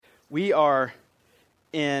We are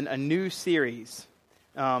in a new series,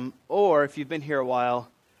 or if you've been here a while,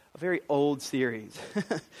 a very old series.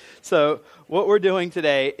 So what we're doing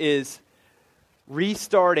today is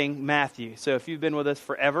restarting Matthew. So if you've been with us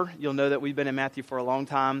forever, you'll know that we've been in Matthew for a long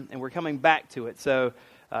time, and we're coming back to it. So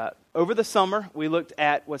over the summer, we looked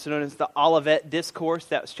at what's known as the Olivet Discourse.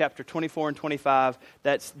 That was chapter 24 and 25.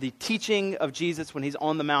 That's the teaching of Jesus when he's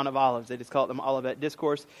on the Mount of Olives. They just call it the Olivet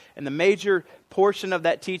Discourse. And the major portion of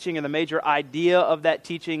that teaching and the major idea of that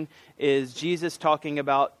teaching is Jesus talking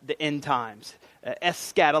about the end times.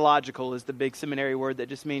 Eschatological is the big seminary word that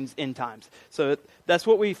just means end times. So that's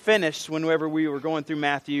what we finished whenever we were going through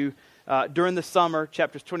Matthew during the summer,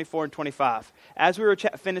 chapters 24 and 25. As we were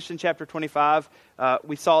finishing chapter 25,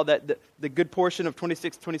 we saw that the good portion of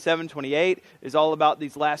 26, 27, 28 is all about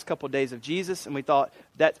these last couple of days of Jesus, and we thought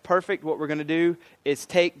that's perfect. What we're going to do is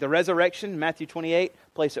take the resurrection, Matthew 28,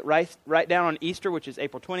 place it right down on Easter, which is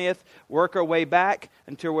April 20th, work our way back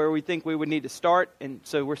until where we think we would need to start, and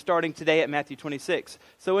so we're starting today at Matthew 26.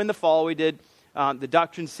 So in the fall, we did the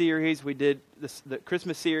Doctrine series, we did the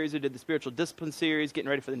Christmas series, we did the Spiritual Discipline series, getting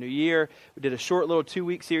ready for the new year. We did a short little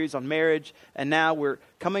 2-week series on marriage, and now we're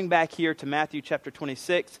coming back here to Matthew chapter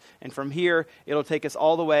 26, and from here, it'll take us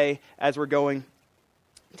all the way as we're going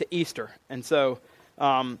to Easter. And so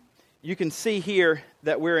you can see here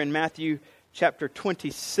that we're in Matthew chapter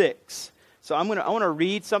 26. So I want to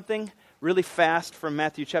read something really fast from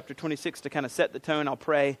Matthew chapter 26 to kind of set the tone. I'll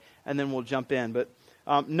pray, and then we'll jump in. But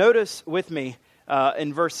notice with me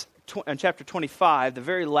in chapter 25, the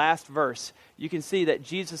very last verse, you can see that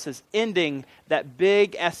Jesus is ending that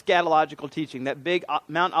big eschatological teaching, that big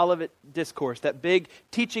Mount Olivet discourse, that big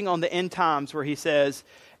teaching on the end times where he says,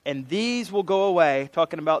 and these will go away,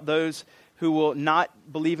 talking about those who will not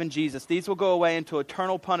believe in Jesus. These will go away into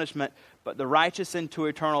eternal punishment, but the righteous into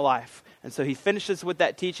eternal life. And so he finishes with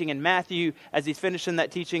that teaching, and Matthew, as he's finishing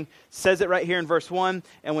that teaching, says it right here in verse 1,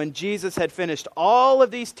 and when Jesus had finished all of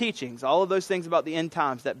these teachings, all of those things about the end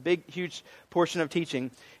times, that big, huge portion of teaching,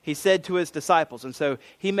 he said to his disciples, and so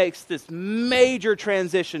he makes this major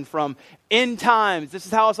transition from end times, this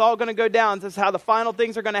is how it's all going to go down, this is how the final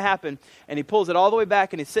things are going to happen, and he pulls it all the way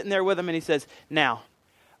back, and he's sitting there with them, and he says, now,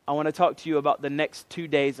 I want to talk to you about the next 2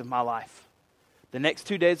 days of my life. The next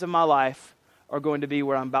 2 days of my life are going to be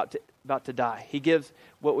where I'm about to die. He gives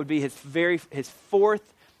what would be his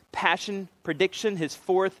fourth passion prediction, his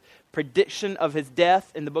fourth prediction of his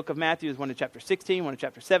death in the book of Matthew is one in chapter 16, one in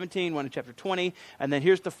chapter 17, one in chapter 20, and then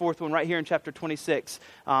here's the fourth one right here in chapter 26.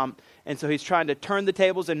 And so he's trying to turn the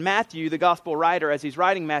tables, and Matthew, the gospel writer, as he's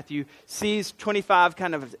writing Matthew, sees 25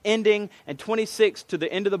 kind of as ending, and 26 to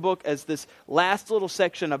the end of the book as this last little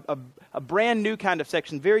section, a brand new kind of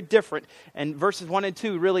section, very different, and verses 1 and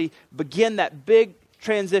 2 really begin that big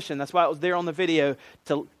transition. That's why it was there on the video,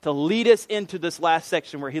 to lead us into this last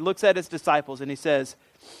section where he looks at his disciples and he says,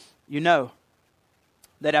 you know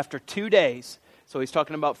that after 2 days, so he's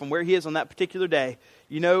talking about from where he is on that particular day,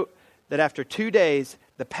 you know that after 2 days,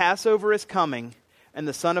 the Passover is coming and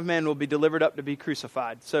the Son of Man will be delivered up to be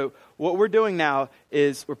crucified. So what we're doing now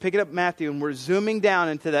is we're picking up Matthew and we're zooming down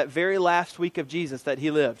into that very last week of Jesus that he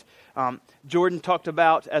lived. Jordan talked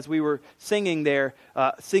about, as we were singing there,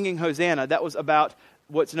 singing Hosanna, that was about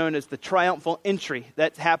what's known as the triumphal entry.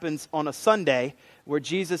 That happens on a Sunday where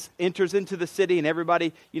Jesus enters into the city and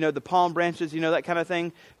everybody, the palm branches, that kind of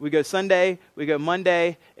thing. We go Sunday, we go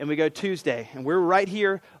Monday, and we go Tuesday. And we're right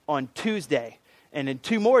here on Tuesday. And in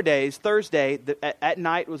 2 more days, Thursday, at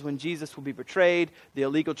night was when Jesus will be betrayed, the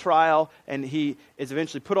illegal trial, and he is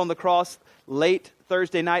eventually put on the cross late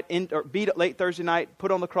Thursday night, beat late Thursday night,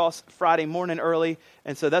 put on the cross Friday morning early.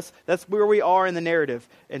 And so that's where we are in the narrative.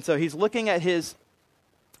 And so he's looking at his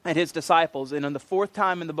disciples, and on the 4th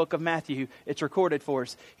time in the book of Matthew, it's recorded for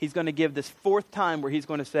us, he's going to give this 4th time where he's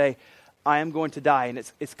going to say, I am going to die, and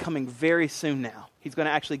it's coming very soon now. He's going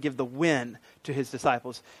to actually give the win to his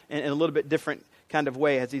disciples in a little bit different kind of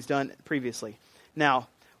way as he's done previously. Now,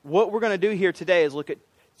 what we're going to do here today is look at,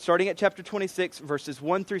 starting at chapter 26, verses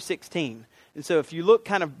 1 through 16. And so if you look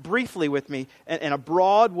kind of briefly with me in a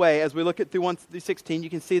broad way as we look at through 1 through 16, you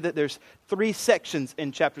can see that there's 3 sections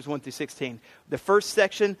in chapters 1 through 16. The first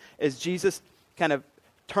section is Jesus kind of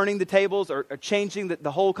turning the tables or changing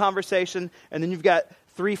the whole conversation. And then you've got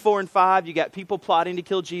 3, 4, and 5, you got people plotting to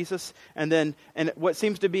kill Jesus. And what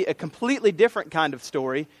seems to be a completely different kind of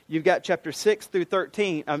story, you've got chapter 6 through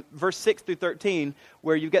 13, verse 6 through 13,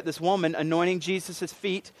 where you've got this woman anointing Jesus'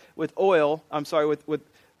 feet with oil, with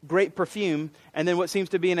great perfume. And then what seems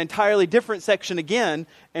to be an entirely different section again,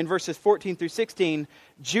 in verses 14 through 16,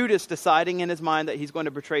 Judas deciding in his mind that he's going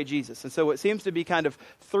to betray Jesus. And so what seems to be kind of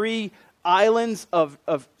 3 islands of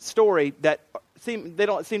story that they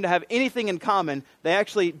don't seem to have anything in common. They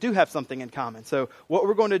actually do have something in common. So what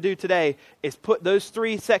we're going to do today is put those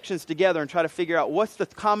three sections together and try to figure out what's the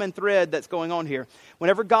common thread that's going on here.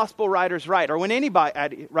 Whenever gospel writers write, or when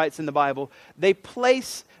anybody writes in the Bible, they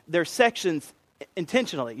place their sections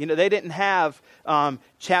intentionally. They didn't have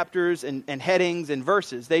chapters and headings and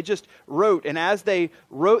verses. They just wrote, and as they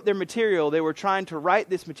wrote their material, they were trying to write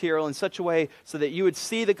this material in such a way so that you would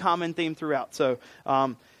see the common theme throughout. So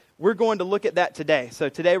we're going to look at that today. So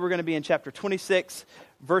today we're going to be in chapter 26,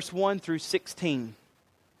 verse 1 through 16.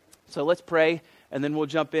 So let's pray, and then we'll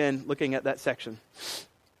jump in looking at that section.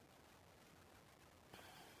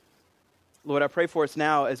 Lord, I pray for us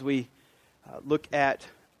now as we look at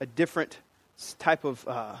a different type of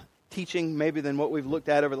teaching maybe than what we've looked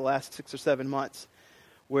at over the last 6 or 7 months,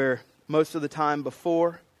 where most of the time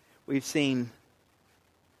before we've seen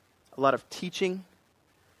a lot of teaching.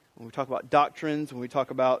 When we talk about doctrines, when we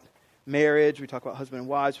talk about marriage, we talk about husband and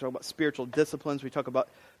wives, we talk about spiritual disciplines, we talk about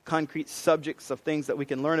concrete subjects of things that we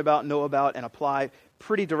can learn about, know about, and apply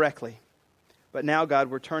pretty directly. But now,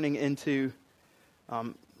 God, we're turning into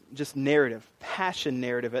just narrative, passion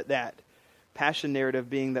narrative at that. Passion narrative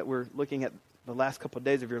being that we're looking at the last couple of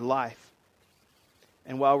days of your life.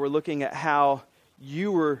 And while we're looking at how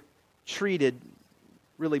you were treated,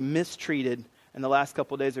 really mistreated in the last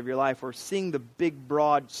couple of days of your life, we're seeing the big,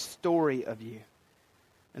 broad story of you.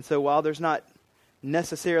 And so while there's not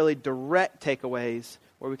necessarily direct takeaways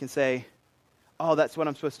where we can say, oh, that's what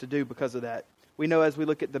I'm supposed to do because of that, we know as we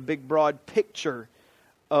look at the big, broad picture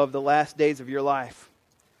of the last days of your life,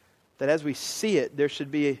 that as we see it, there should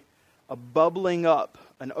be a bubbling up,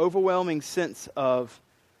 an overwhelming sense of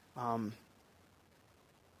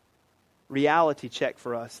reality check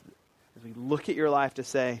for us as we look at your life to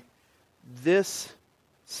say, this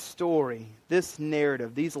story, this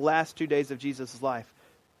narrative, these last 2 days of Jesus' life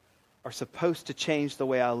are supposed to change the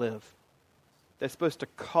way I live. They're supposed to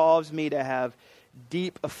cause me to have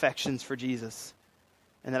deep affections for Jesus,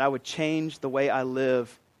 and that I would change the way I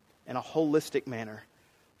live in a holistic manner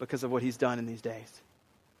because of what he's done in these days.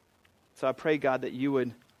 So I pray, God, that you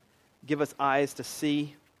would give us eyes to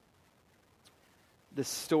see the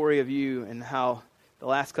story of you and how the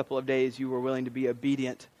last couple of days you were willing to be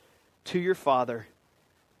obedient to your Father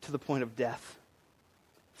to the point of death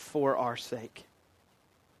for our sake.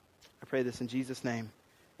 I pray this in Jesus' name.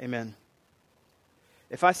 Amen.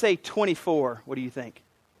 If I say 24, what do you think?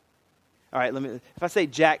 All right, if I say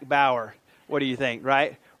Jack Bauer, what do you think,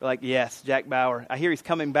 right? We're like, yes, Jack Bauer. I hear he's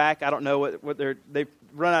coming back. I don't know what they've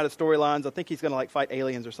run out of storylines. I think he's going to fight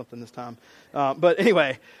aliens or something this time. But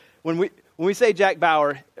anyway, when we say Jack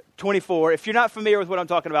Bauer, 24, if you're not familiar with what I'm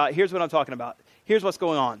talking about, here's what I'm talking about. Here's what's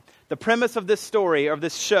going on. The premise of this story, or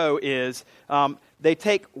this show, is they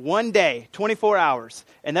take one day, 24 hours,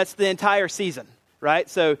 and that's the entire season, right?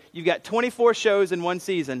 So you've got 24 shows in one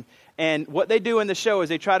season, and what they do in the show is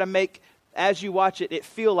they try to make, as you watch it, it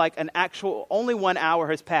feel like an actual, only 1 hour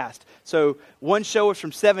has passed. So one show is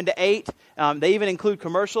from 7 to 8. They even include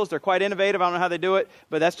commercials. They're quite innovative. I don't know how they do it,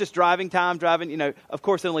 but that's just driving time. Of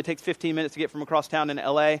course, it only takes 15 minutes to get from across town into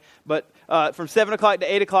L.A., but from 7 o'clock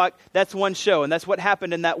to 8 o'clock, that's one show, and that's what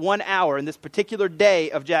happened in that 1 hour in this particular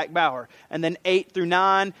day of Jack Bauer. And then 8 through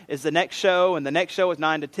 9 is the next show, and the next show is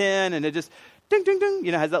 9 to 10, and it just ding, ding, ding,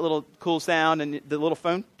 has that little cool sound, and the little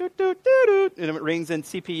phone, doot, doot, doot, doot, and it rings in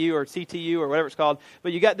CPU or CTU or whatever it's called.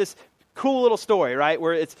 But you got this cool little story, right,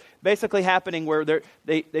 where it's basically happening where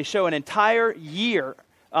they show an entire year,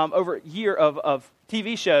 over a year of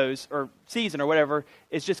TV shows or season or whatever,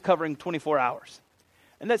 is just covering 24 hours.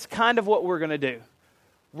 And that's kind of what we're going to do.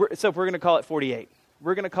 So we're going to call it 48.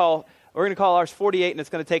 We're going to call ours 48, and it's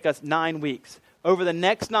going to take us 9 weeks. Over the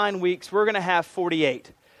next 9 weeks, we're going to have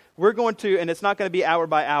 48. We're going to, and it's not going to be hour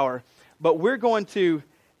by hour, but we're going to,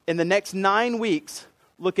 in the next 9 weeks,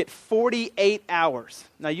 look at 48 hours.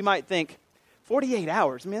 Now, you might think, 48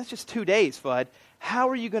 hours? I mean, that's just 2 days, Fudd. How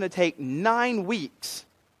are you going to take 9 weeks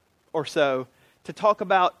or so to talk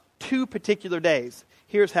about 2 particular days?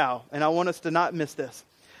 Here's how, and I want us to not miss this,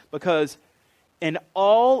 because in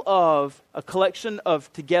all of a collection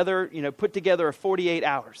of put together of 48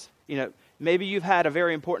 hours, maybe you've had a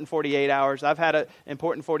very important 48 hours. I've had an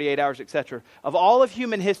important 48 hours, etc. Of all of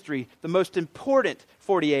human history, the most important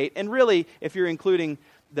 48, and really, if you're including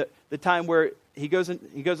the time where he goes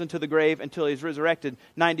into the grave until he's resurrected,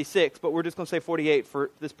 96, but we're just going to say 48 for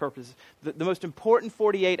this purpose. The most important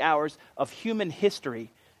 48 hours of human history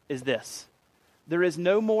is this. There is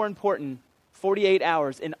no more important 48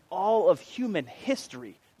 hours in all of human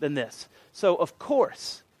history than this. So, of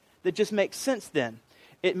course, that just makes sense then.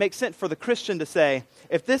 it makes sense for the Christian to say,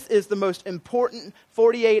 if this is the most important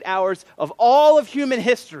 48 hours of all of human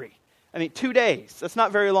history, 2 days, that's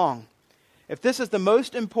not very long. If this is the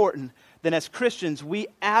most important, then as Christians, we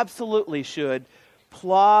absolutely should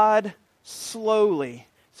plod slowly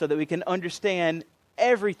so that we can understand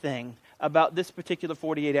everything about this particular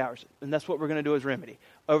 48 hours. And that's what we're going to do as Remedy.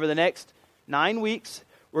 Over the next 9 weeks,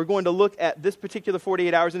 we're going to look at this particular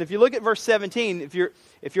 48 hours. And if you look at verse 17, if you're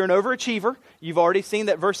an overachiever, you've already seen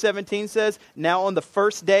that verse 17 says, now on the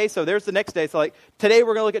first day, so there's the next day. So like today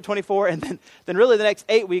we're going to look at 24, and then really the next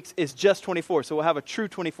 8 weeks is just 24. So we'll have a true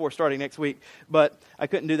 24 starting next week. But I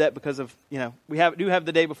couldn't do that because of, we do have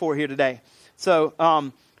the day before here today. So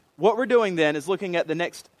what we're doing then is looking at the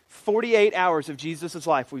next 48 hours of Jesus'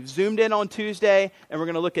 life. We've zoomed in on Tuesday, and we're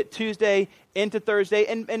going to look at Tuesday into Thursday,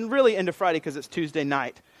 and really into Friday because it's Tuesday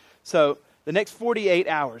night. So the next 48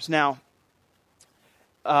 hours. Now,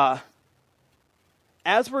 as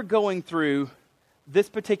we're going through this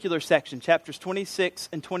particular section, chapters 26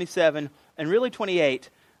 and 27, and really 28,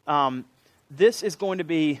 this is going to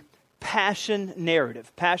be passion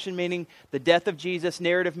narrative. Passion meaning the death of Jesus,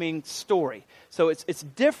 narrative meaning story. So it's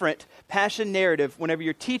different, passion narrative, whenever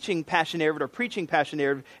you're teaching passion narrative or preaching passion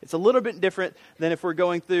narrative, it's a little bit different than if we're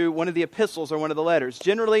going through one of the epistles or one of the letters.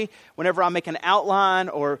 Generally, whenever I make an outline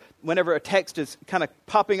or whenever a text is kind of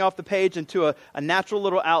popping off the page into a natural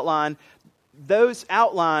little outline, those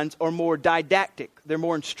outlines are more didactic, they're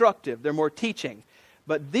more instructive, they're more teaching.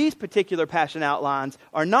 But these particular passion outlines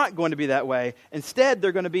are not going to be that way. Instead,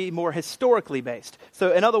 they're going to be more historically based.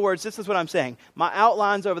 So in other words, this is what I'm saying. My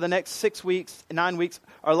outlines over the next 6 weeks, 9 weeks,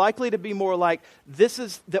 are likely to be more like, this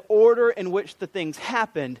is the order in which the things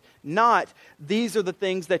happened, not these are the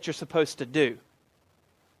things that you're supposed to do.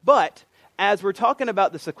 But as we're talking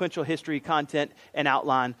about the sequential history content and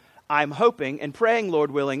outline, I'm hoping and praying,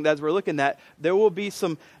 Lord willing, that as we're looking at, there will be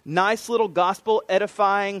some nice little gospel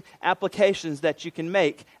edifying applications that you can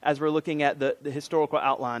make as we're looking at the historical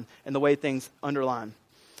outline and the way things underline.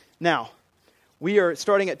 Now, we are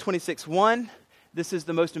starting at 26:1. This is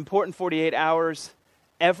the most important 48 hours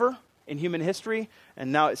ever in human history.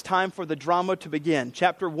 And now it's time for the drama to begin.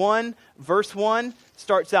 Chapter 1, verse 1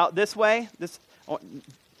 starts out this way.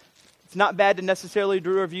 It's not bad to necessarily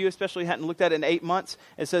do a review, especially if you hadn't looked at it in 8 months.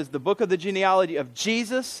 It says, the book of the genealogy of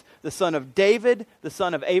Jesus, the son of David, the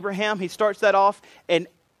son of Abraham. He starts that off, and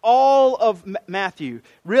all of Matthew,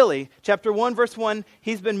 really, chapter 1, verse 1,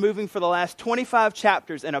 he's been moving for the last 25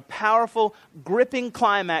 chapters in a powerful, gripping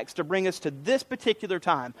climax to bring us to this particular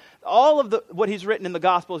time. All of what he's written in the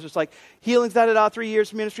gospel is just like, healings, 3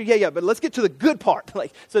 years of ministry, yeah, but let's get to the good part.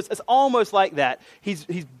 So it's almost like that. He's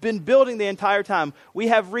been building the entire time. We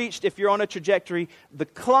have reached, if you're on a trajectory, the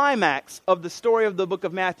climax of the story of the book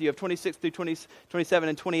of Matthew, of 26 through 27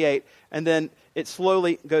 and 28, and then it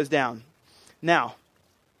slowly goes down. Now,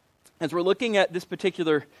 as we're looking at this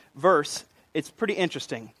particular verse, it's pretty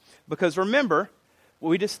interesting. Because remember,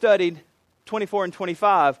 we just studied 24 and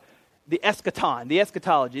 25, the eschaton, the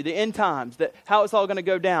eschatology, the end times, how it's all going to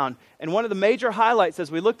go down. And one of the major highlights as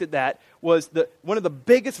we looked at that was one of the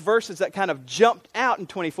biggest verses that kind of jumped out in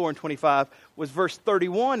 24 and 25 was verse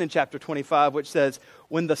 31 in chapter 25, which says,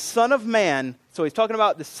 when the Son of Man, so he's talking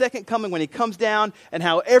about the second coming when he comes down and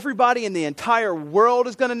how everybody in the entire world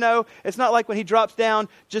is going to know. It's not like when he drops down,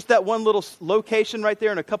 just that one little location right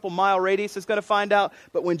there in a couple mile radius is going to find out.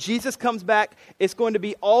 But when Jesus comes back, it's going to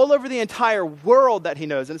be all over the entire world that he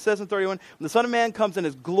knows. And it says in 31, when the Son of Man comes in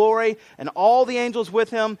his glory and all the angels with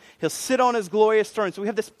him, he'll sit on his glorious throne. So we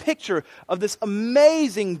have this picture of this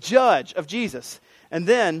amazing judge of Jesus. And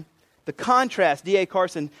then the contrast, D.A.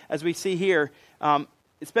 Carson, as we see here,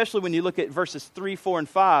 especially when you look at verses 3, 4, and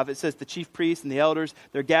 5, it says the chief priests and the elders,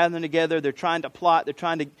 they're gathering together, they're trying to plot, they're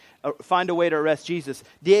trying to find a way to arrest Jesus.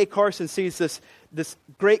 D.A. Carson sees this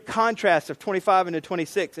great contrast of 25 into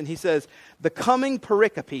 26, and he says, the coming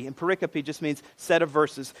pericope, and pericope just means set of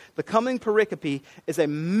verses, the coming pericope is a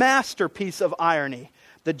masterpiece of irony.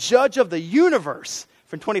 The judge of the universe,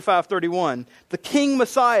 from 25:31, the King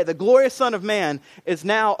Messiah, the glorious Son of Man, is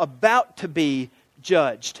now about to be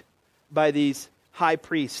judged by these high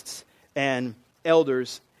priests and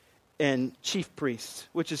elders and chief priests,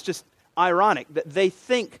 which is just ironic that they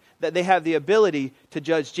think that they have the ability to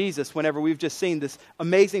judge Jesus whenever we've just seen this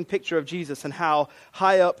amazing picture of Jesus and how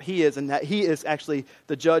high up he is and that he is actually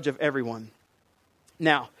the judge of everyone.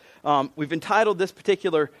 Now, we've entitled this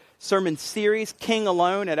particular sermon series, King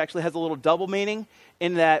Alone. It actually has a little double meaning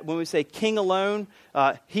in that when we say King Alone,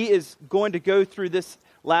 he is going to go through this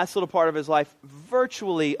last little part of his life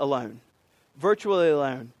virtually alone. Virtually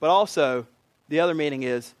alone. But also, the other meaning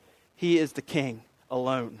is, he is the king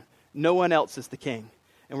alone. No one else is the king.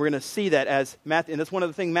 And we're going to see that as Matthew, and that's one of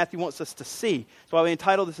the things Matthew wants us to see. That's why we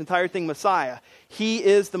entitled this entire thing Messiah. He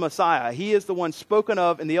is the Messiah. He is the one spoken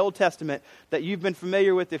of in the Old Testament that you've been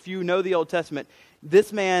familiar with if you know the Old Testament.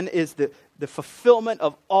 This man is the fulfillment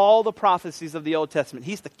of all the prophecies of the Old Testament.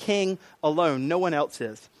 He's the king alone. No one else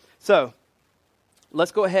is. So,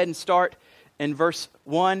 let's go ahead and start in verse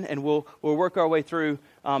 1, and we'll work our way through,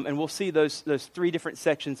 and we'll see those three different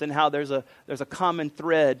sections and how there's a common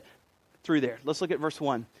thread through there. Let's look at verse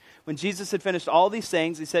 1. When Jesus had finished all these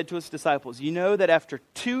things, he said to his disciples, "You know that after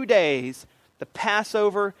 2 days the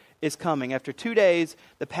Passover is coming." After 2 days,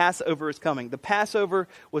 the Passover is coming. The Passover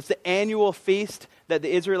was the annual feast that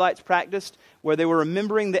the Israelites practiced where they were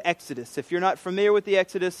remembering the Exodus. If you're not familiar with the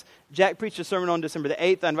Exodus, Jack preached a sermon on December the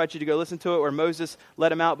 8th. I invite you to go listen to it where Moses let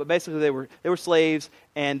them out. But basically they were slaves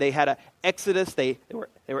and they had an Exodus. They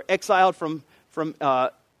were exiled from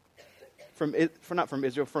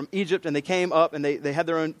Egypt, and they came up and they had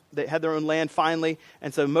their own land finally.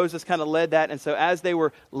 And so Moses kind of led that. And so as they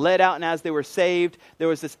were led out and as they were saved, there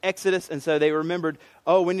was this Exodus. And so they remembered,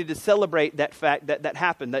 we need to celebrate that fact that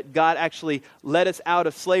happened, that God actually led us out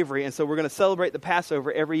of slavery. And so we're going to celebrate the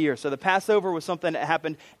Passover every year. So the Passover was something that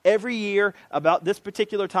happened every year about this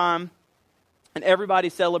particular time. And everybody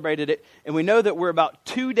celebrated it. And we know that we're about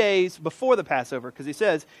 2 days before the Passover, because he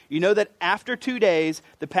says, you know that after 2 days,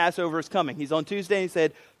 the Passover is coming. He's on Tuesday and he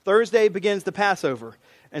said, Thursday begins the Passover.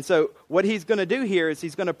 And so what he's going to do here is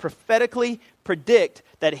he's going to prophetically predict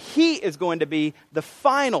that he is going to be the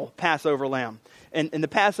final Passover lamb. And in the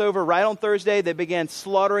Passover, right on Thursday, they began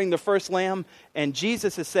slaughtering the first lamb. And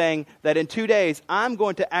Jesus is saying that in 2 days, I'm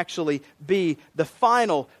going to actually be the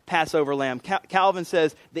final Passover lamb. Calvin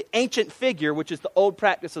says the ancient figure, which is the old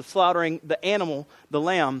practice of slaughtering the animal, the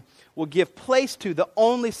lamb, will give place to the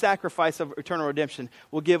only sacrifice of eternal redemption,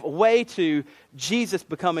 will give way to Jesus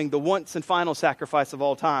becoming the once and final sacrifice of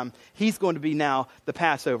all time. He's going to be now the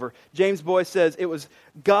Passover. James Boyce says it was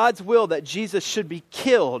God's will that Jesus should be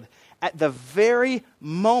killed at the very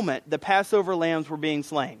moment the Passover lambs were being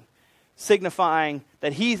slain, signifying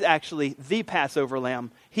that he's actually the Passover lamb.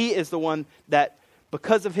 He is the one that,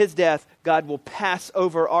 because of his death, God will pass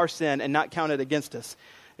over our sin and not count it against us.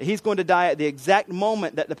 He's going to die at the exact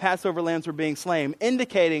moment that the Passover lambs were being slain,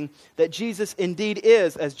 indicating that Jesus indeed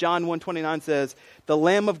is, as John 1:29 says, the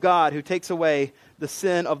Lamb of God who takes away the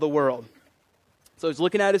sin of the world. So he's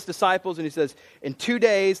looking at his disciples and he says, in 2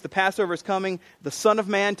 days, the Passover is coming. The Son of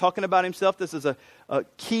Man, talking about himself. This is a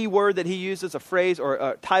key word that he uses, a phrase or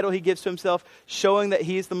a title he gives to himself, showing that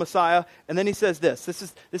he is the Messiah. And then he says this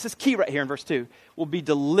is key right here in verse 2, will be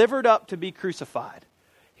delivered up to be crucified.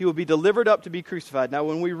 He will be delivered up to be crucified. Now,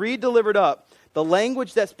 when we read delivered up, the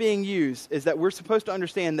language that's being used is that we're supposed to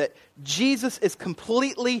understand that Jesus is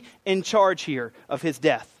completely in charge here of his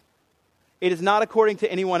death. It is not according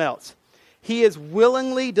to anyone else. He is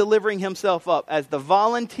willingly delivering himself up as the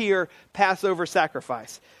volunteer Passover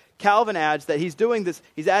sacrifice. Calvin adds that he's doing this,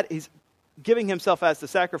 he's giving himself as the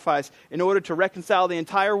sacrifice in order to reconcile the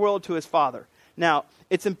entire world to his Father. Now,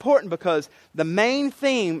 it's important because the main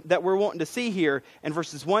theme that we're wanting to see here in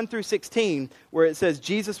verses 1 through 16, where it says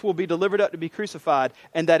Jesus will be delivered up to be crucified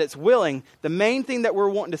and that it's willing, the main thing that we're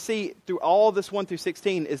wanting to see through all this 1 through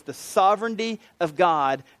 16 is the sovereignty of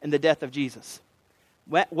God and the death of Jesus.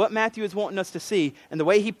 What Matthew is wanting us to see, and the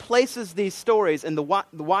way he places these stories and the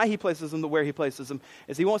why he places them, the where he places them,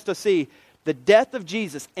 is he wants to see the death of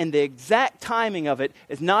Jesus and the exact timing of it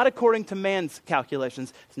is not according to man's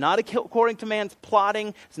calculations. It's not according to man's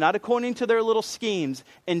plotting. It's not according to their little schemes.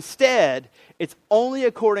 Instead, it's only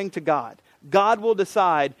according to God. God will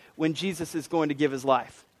decide when Jesus is going to give his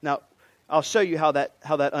life. Now, I'll show you how that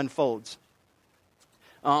unfolds.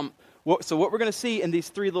 So what we're going to see in these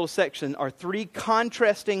three little sections are three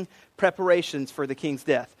contrasting preparations for the king's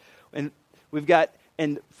death. And we've got,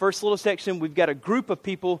 in the first little section, we've got a group of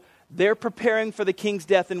people. They're preparing for the king's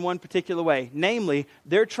death in one particular way. Namely,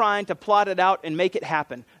 they're trying to plot it out and make it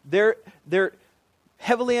happen. They're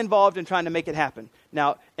heavily involved in trying to make it happen.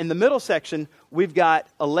 Now, in the middle section, we've got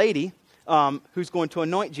a lady who's going to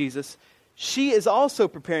anoint Jesus. She is also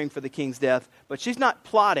preparing for the king's death, but she's not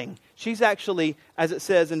plotting. She's actually, as it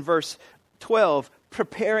says in verse 12,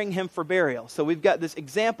 preparing him for burial. So we've got this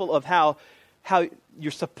example of how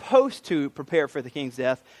you're supposed to prepare for the king's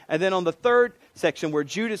death. And then on the third section where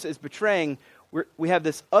Judas is betraying, we have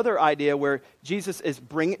this other idea where Jesus is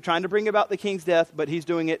trying to bring about the king's death, but he's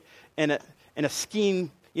doing it in a scheme,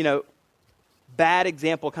 bad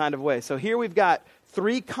example kind of way. So here we've got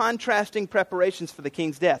three contrasting preparations for the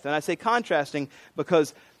king's death. And I say contrasting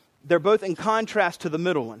because they're both in contrast to the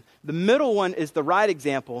middle one. The middle one is the right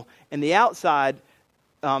example, and the outside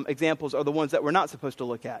examples are the ones that we're not supposed to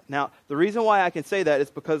look at. Now, the reason why I can say that is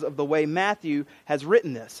because of the way Matthew has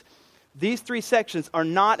written this. These three sections are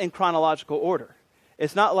not in chronological order.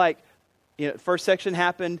 It's not like, first section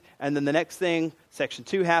happened, and then the next thing, section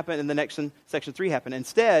 2 happened, and the next one, section 3 happened.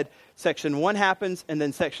 Instead, section 1 happens, and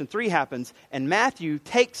then section 3 happens, and Matthew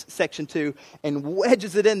takes section 2 and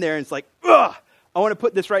wedges it in there, and it's like, ugh! I want to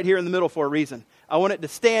put this right here in the middle for a reason. I want it to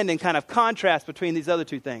stand in kind of contrast between these other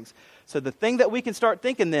two things. So the thing that we can start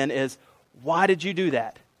thinking then is, why did you do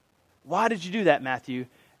that? Why did you do that, Matthew?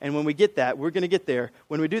 And when we get that, we're going to get there.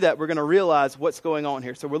 When we do that, we're going to realize what's going on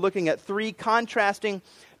here. So we're looking at three contrasting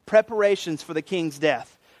preparations for the king's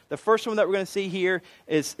death. The first one that we're going to see here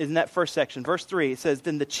is in that first section. Verse 3, it says,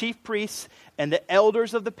 "Then the chief priests and the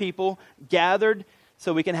elders of the people gathered."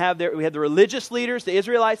 So we had the religious leaders, the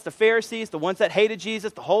Israelites, the Pharisees, the ones that hated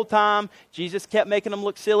Jesus the whole time. Jesus kept making them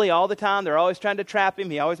look silly all the time. They're always trying to trap him.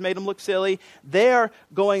 He always made them look silly. They're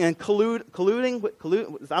going and colluding,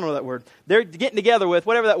 I don't know that word. They're getting together with,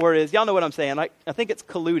 whatever that word is. Y'all know what I'm saying. I think it's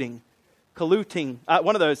colluding,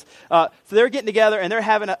 one of those. So they're getting together and they're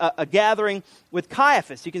having a gathering with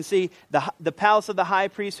Caiaphas. You can see the palace of the high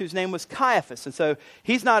priest, whose name was Caiaphas. And so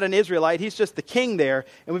he's not an Israelite. He's just the king there.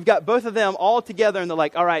 And we've got both of them all together, and they're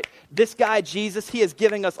like, all right, this guy Jesus, he is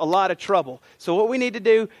giving us a lot of trouble. So what we need to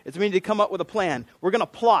do is we need to come up with a plan. We're going to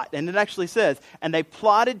plot. And it actually says, and they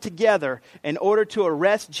plotted together in order to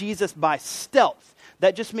arrest Jesus by stealth.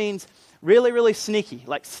 That just means really, really sneaky,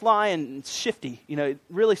 like sly and shifty,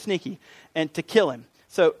 really sneaky, and to kill him.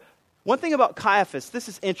 So one thing about Caiaphas, this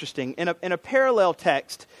is interesting. In a parallel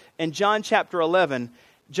text in John chapter 11,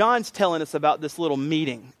 John's telling us about this little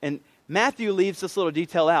meeting. And Matthew leaves this little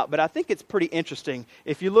detail out, but I think it's pretty interesting.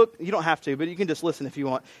 If you look, you don't have to, but you can just listen if you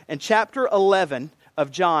want. In chapter 11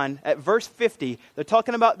 of John, at verse 50, they're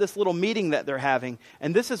talking about this little meeting that they're having.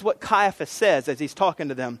 And this is what Caiaphas says as he's talking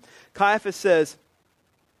to them. Caiaphas says,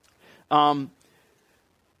 "Nor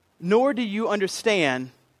do you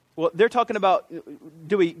understand." Well, they're talking about,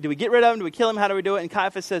 do we get rid of him? Do we kill him? How do we do it? And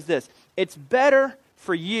Caiaphas says this: "It's better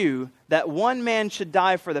for you that one man should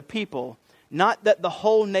die for the people, not that the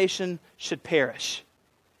whole nation should perish."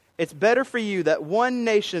 It's better for you that one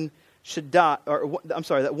nation should die,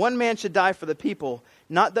 that one man should die for the people,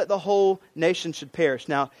 not that the whole nation should perish.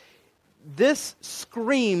 Now, this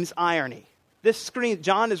screams irony.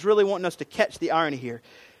 John is really wanting us to catch the irony here.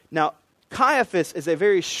 Now, Caiaphas is a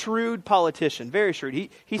very shrewd politician, very shrewd.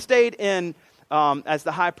 He stayed in as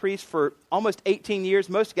the high priest for almost 18 years.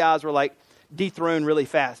 Most guys were like dethroned really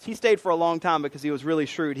fast. He stayed for a long time because he was really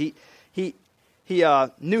shrewd. He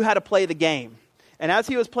knew how to play the game. And as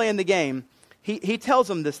he was playing the game, he tells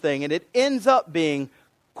them this thing, and it ends up being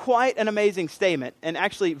quite an amazing statement and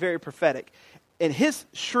actually very prophetic. And his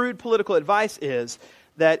shrewd political advice is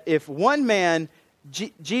that if one man,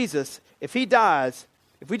 Jesus, if he dies,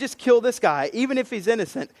 if we just kill this guy, even if he's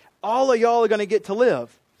innocent, all of y'all are going to get to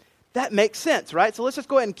live. That makes sense, right? So let's just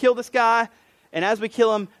go ahead and kill this guy, and as we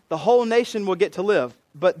kill him, the whole nation will get to live.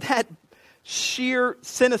 But that sheer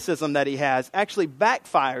cynicism that he has actually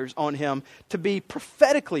backfires on him to be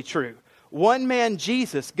prophetically true. One man,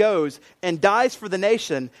 Jesus, goes and dies for the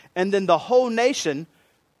nation, and then the whole nation,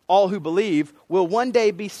 all who believe, will one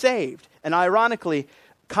day be saved. And ironically,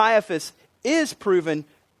 Caiaphas is proven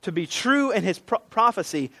to be true in his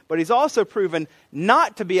prophecy, but he's also proven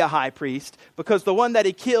not to be a high priest, because the one that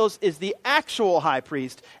he kills is the actual high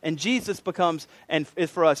priest, and Jesus becomes and is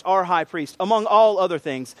for us our high priest among all other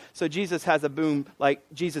things. So Jesus has a boom like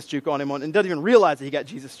Jesus juke on him and doesn't even realize that he got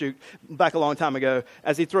Jesus juke back a long time ago,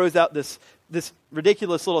 as he throws out this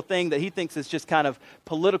ridiculous little thing that he thinks is just kind of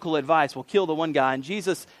political advice. We'll kill the one guy, and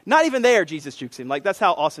Jesus, not even there, Jesus jukes him. Like, that's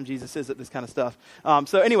how awesome Jesus is at this kind of stuff.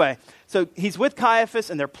 So he's with Caiaphas,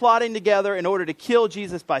 and they're plotting together in order to kill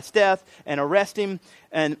Jesus by stealth and arrest him.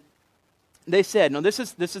 And they said, now this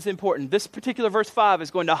is important. This particular verse 5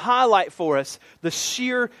 is going to highlight for us the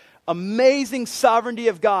sheer amazing sovereignty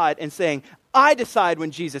of God and saying, I decide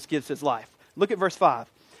when Jesus gives his life. Look at verse 5.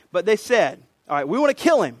 But they said, all right, we want to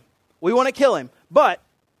kill him. We want to kill him, but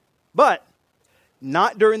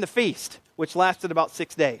not during the feast, which lasted about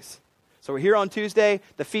 6 days. So we're here on Tuesday,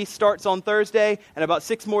 the feast starts on Thursday, and about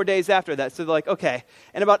 6 more days after that. So they're like, okay,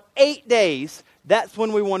 in about 8 days, that's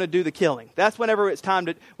when we want to do the killing. That's whenever it's time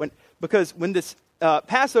to, because when this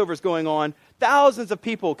Passover is going on, thousands of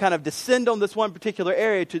people kind of descend on this one particular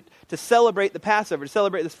area to celebrate the Passover, to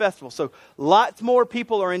celebrate this festival. So lots more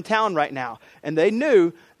people are in town right now, and they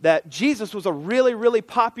knew that Jesus was a really, really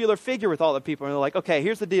popular figure with all the people. And they're like, okay,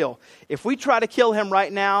 here's the deal. If we try to kill him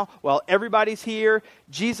right now while everybody's here,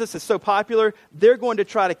 Jesus is so popular, they're going to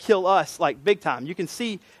try to kill us like big time. You can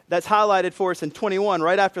see that's highlighted for us in 21,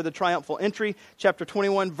 right after the triumphal entry. Chapter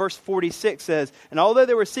 21, verse 46 says, and although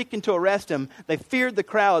they were seeking to arrest him, they feared the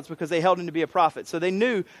crowds because they held him to be a prophet. So they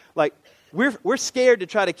knew, like, we're scared to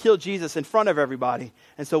try to kill Jesus in front of everybody.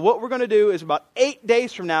 And so what we're going to do is about 8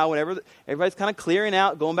 days from now, whenever everybody's kind of clearing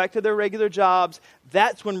out, going back to their regular jobs,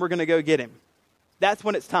 that's when we're going to go get him. That's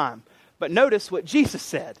when it's time. But notice what Jesus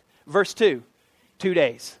said. Verse 2, 2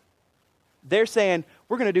 days. They're saying,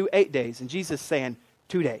 we're going to do 8 days. And Jesus is saying,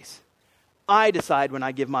 2 days. I decide when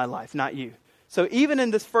I give my life, not you. So even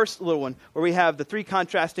in this first little one, where we have the three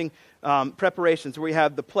contrasting preparations, where we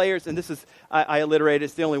have the players, and this is, I alliterated,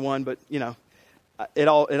 it's the only one, but, you know, it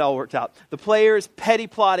all worked out. The players petty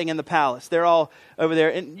plotting in the palace. They're all over there,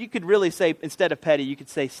 and you could really say, instead of petty, you could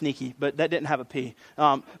say sneaky, but that didn't have a P.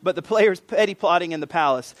 But the players petty plotting in the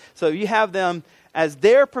palace. So you have them, as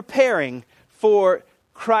they're preparing for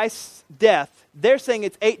Christ's death, they're saying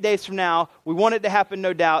it's 8 days from now. We want it to happen,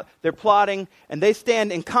 no doubt. They're plotting, and they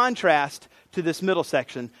stand in contrast to this middle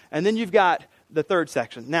section. And then you've got the third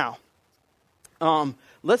section. Now,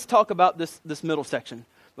 let's talk about this middle section,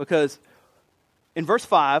 because in verse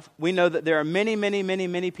 5, we know that there are many, many, many,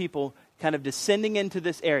 many people kind of descending into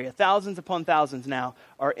this area. Thousands upon thousands now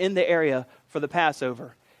are in the area for the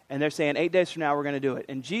Passover. And they're saying 8 days from now we're going to do it.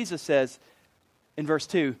 And Jesus says in verse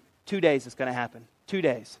 2, 2 days it's going to happen. 2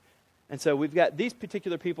 days. And so we've got these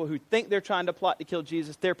particular people who think they're trying to plot to kill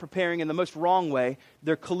Jesus. They're preparing in the most wrong way.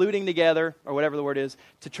 They're colluding together, or whatever the word is,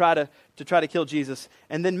 to try to kill Jesus.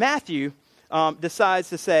 And then Matthew decides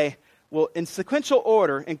to say, well, in sequential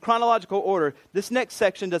order, in chronological order, this next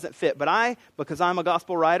section doesn't fit. But because I'm a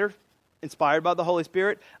gospel writer, inspired by the Holy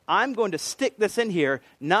Spirit, I'm going to stick this in here,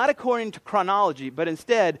 not according to chronology, but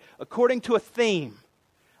instead according to a theme.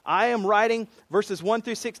 I am writing verses 1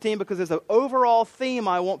 through 16 because there's an overall theme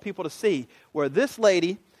I want people to see, where this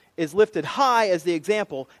lady is lifted high as the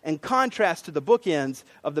example in contrast to the bookends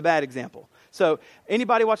of the bad example. So,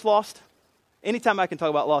 anybody watch Lost? Anytime I can talk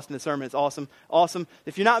about Lost in the sermon, it's awesome. Awesome.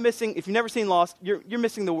 If you've never seen Lost, you're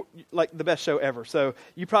missing the best show ever. So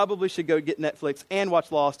you probably should go get Netflix and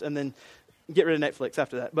watch Lost, and then get rid of Netflix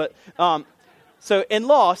after that. But so in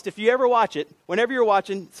Lost, if you ever watch it, whenever you're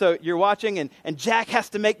watching, so you're watching, and Jack has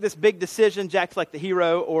to make this big decision. Jack's like the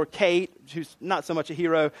hero, or Kate, who's not so much a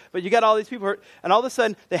hero. But you got all these people hurt, and all of a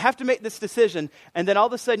sudden they have to make this decision, and then all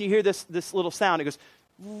of a sudden you hear this little sound. It goes,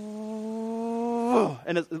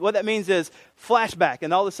 and what that means is flashback,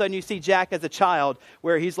 and all of a sudden you see Jack as a child,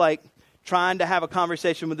 where he's like trying to have a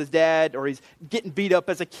conversation with his dad, or he's getting beat up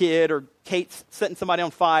as a kid, or Kate's setting somebody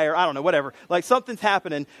on fire, I don't know, whatever. Like something's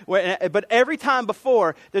happening, but every time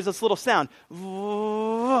before, there's this little sound,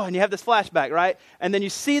 and you have this flashback, right? And then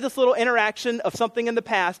you see this little interaction of something in the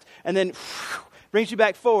past, and then brings you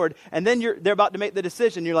back forward, and then they're about to make the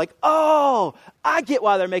decision. You're like, oh, I get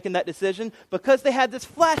why they're making that decision, because they had this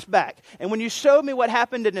flashback. And when you showed me what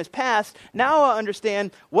happened in his past, now I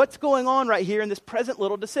understand what's going on right here in this present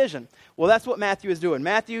little decision. Well, that's what Matthew is doing.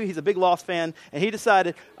 Matthew, he's a big Lost fan, and he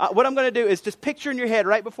decided, what I'm going to do is just picture in your head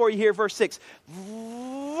right before you hear verse 6,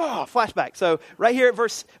 flashback. So right here at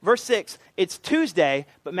verse 6, it's Tuesday,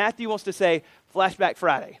 but Matthew wants to say flashback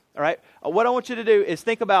Friday, all right? What I want you to do is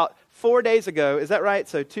think about 4 days ago. Is that right?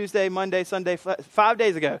 So Tuesday, Monday, Sunday, 5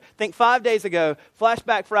 days ago. Think 5 days ago,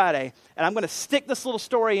 flashback Friday, and I'm going to stick this little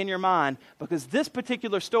story in your mind, because this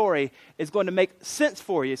particular story is going to make sense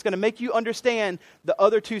for you. It's going to make you understand the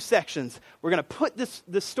other two sections. We're going to put this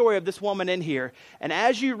story of this woman in here, and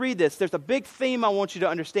as you read this, there's a big theme I want you to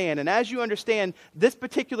understand, and as you understand this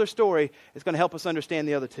particular story, it's going to help us understand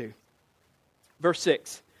the other two. Verse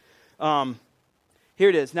 6. Here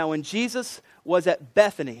it is. Now when Jesus was at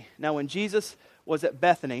Bethany, in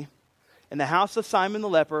the house of Simon the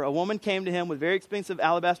leper, a woman came to him with very expensive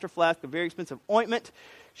alabaster flask of very expensive ointment.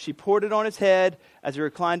 She poured it on his head as he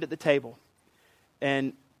reclined at the table.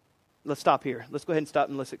 And let's stop here. Let's go ahead and stop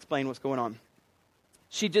and let's explain what's going on.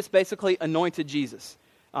 She just basically anointed Jesus.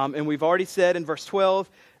 And we've already said in verse 12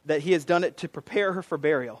 that he has done it to prepare her for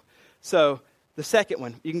burial. So the second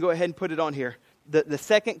one, you can go ahead and put it on here. The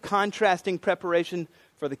second contrasting preparation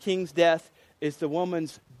for the king's death is the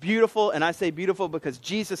woman's beautiful, and I say beautiful because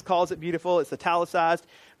Jesus calls it beautiful. It's italicized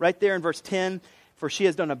right there in verse 10, for she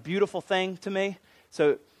has done a beautiful thing to me.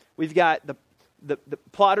 So we've got the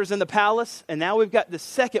plotters in the palace, and now we've got the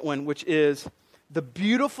second one, which is the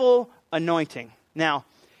beautiful anointing. Now,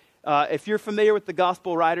 if you're familiar with the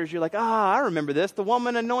gospel writers, you're like, I remember this. The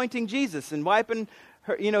woman anointing Jesus and wiping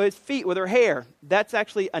his feet with her hair. That's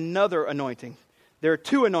actually another anointing. There are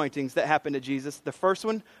two anointings that happened to Jesus. The first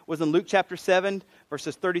one was in Luke chapter 7,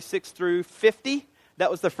 verses 36 through 50.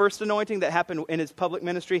 That was the first anointing that happened in his public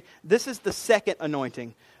ministry. This is the second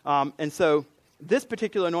anointing. And so this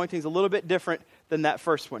particular anointing is a little bit different than that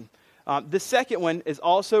first one. The second one is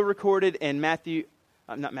also recorded in Matthew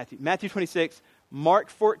 26, Mark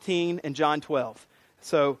 14, and John 12.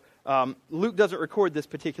 So Luke doesn't record this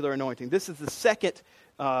particular anointing. This is the second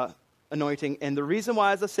anointing. And the reason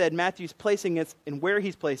why, as I said, Matthew's placing it and where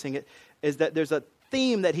he's placing it is that there's a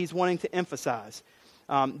theme that he's wanting to emphasize.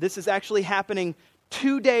 This is actually happening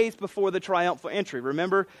 2 days before the triumphal entry.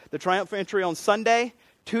 Remember the triumphal entry on Sunday?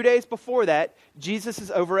 2 days before that, Jesus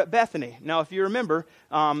is over at Bethany. Now, if you remember,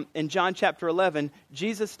 in John chapter 11,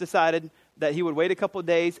 Jesus decided that he would wait a couple of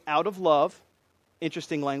days out of love,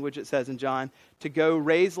 interesting language it says in John, to go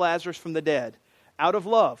raise Lazarus from the dead, out of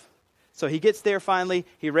love. So he gets there finally,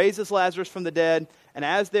 he raises Lazarus from the dead, and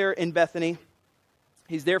as they're in Bethany,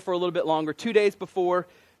 he's there for a little bit longer. 2 days before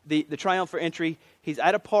the triumphal entry, he's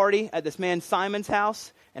at a party at this man Simon's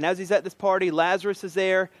house, and as he's at this party, Lazarus is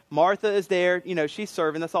there, Martha is there, she's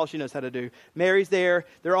serving, that's all she knows how to do. Mary's there,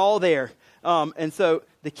 they're all there. And so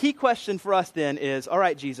the key question for us then is, all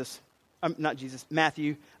right,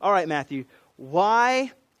 Matthew, all right, Matthew,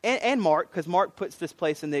 why, and Mark, because Mark puts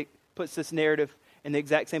this narrative in the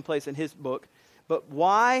exact same place in his book, but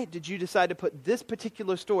why did you decide to put this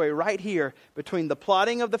particular story right here between the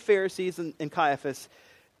plotting of the Pharisees and Caiaphas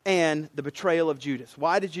and the betrayal of Judas?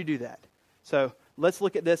 Why did you do that? So let's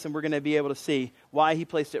look at this, and we're going to be able to see why he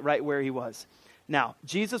placed it right where he was. Now,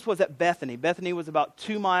 Jesus was at Bethany. Bethany was about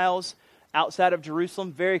 2 miles outside of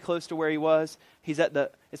Jerusalem, very close to where he was. It's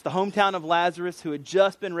the hometown of Lazarus, who had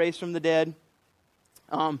just been raised from the dead.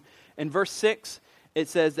 In verse 6, it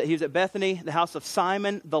says that he was at Bethany, the house of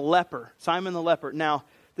Simon the leper. Simon the leper. Now,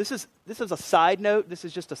 this is a side note. This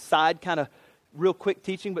is just a side kind of real quick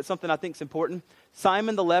teaching, but something I think is important.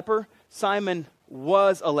 Simon the leper, Simon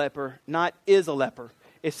was a leper, not is a leper.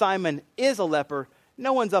 If Simon is a leper,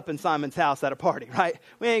 no one's up in Simon's house at a party, right?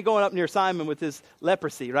 We ain't going up near Simon with his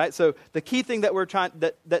leprosy, right? So the key thing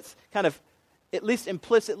that that's kind of at least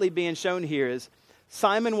implicitly being shown here is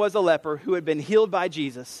Simon was a leper who had been healed by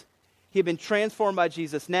Jesus. He had been transformed by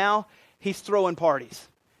Jesus. Now he's throwing parties.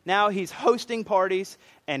 Now he's hosting parties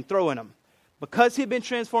and throwing them. Because he had been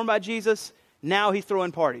transformed by Jesus, now he's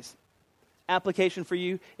throwing parties. Application for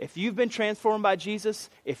you, if you've been transformed by Jesus,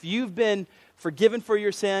 if you've been forgiven for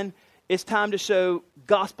your sin, it's time to show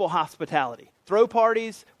gospel hospitality. Throw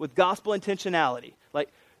parties with gospel intentionality. Like,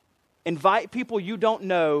 invite people you don't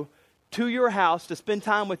know to your house to spend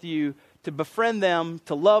time with you, to befriend them,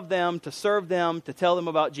 to love them, to serve them, to tell them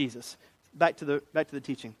about Jesus. Back to the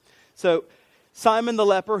teaching. So Simon the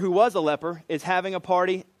leper, who was a leper, is having a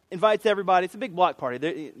party, invites everybody. It's a big block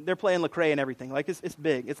party. They're playing Lecrae and everything. Like, it's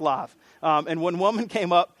big. It's live. And one woman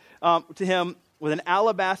came up to him with an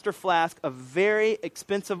alabaster flask of very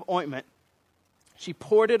expensive ointment. She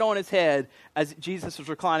poured it on his head as Jesus was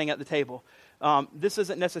reclining at the table. This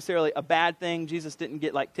isn't necessarily a bad thing. Jesus didn't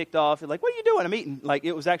get ticked off. He's like, what are you doing? I'm eating.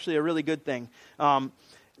 It was actually a really good thing.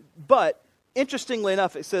 But interestingly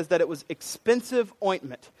enough, it says that it was expensive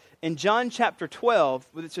ointment. In John chapter 12,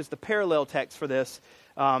 which is the parallel text for this,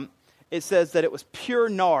 it says that it was pure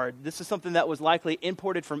nard. This is something that was likely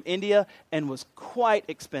imported from India and was quite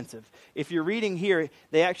expensive. If you're reading here,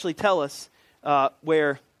 they actually tell us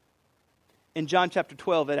where in John chapter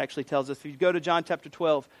 12, it actually tells us. If you go to John chapter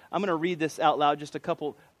 12, I'm going to read this out loud, just a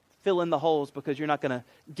couple, fill in the holes, because you're not going to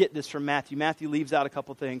get this from Matthew. Matthew leaves out a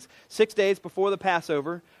couple things. 6 days before the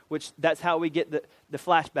Passover, which that's how we get the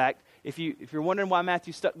flashback. If you're wondering why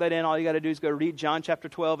Matthew stuck that in, all you got to do is go read John chapter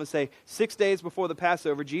 12 and say, 6 days before the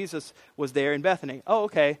Passover, Jesus was there in Bethany. Oh,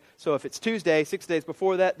 okay. So if it's Tuesday, 6 days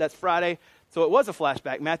before that, that's Friday. So it was a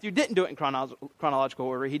flashback. Matthew didn't do it in chronological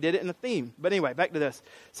order. He did it in a theme. But anyway, back to this.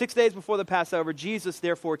 6 days before the Passover, Jesus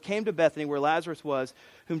therefore came to Bethany where Lazarus was,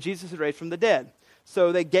 whom Jesus had raised from the dead.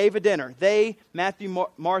 So they gave a dinner. Matthew,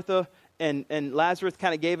 Martha, and Lazarus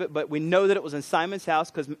kind of gave it, but we know that it was in Simon's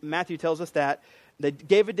house because Matthew tells us that. They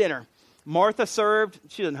gave a dinner. Martha served.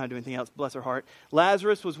 She doesn't have to do anything else, bless her heart.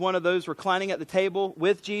 Lazarus was one of those reclining at the table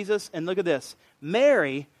with Jesus. And look at this.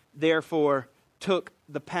 Mary, therefore, took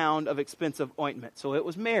the pound of expensive ointment. So it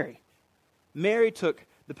was Mary. Mary took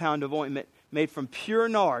the pound of ointment made from pure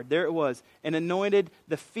nard, there it was, and anointed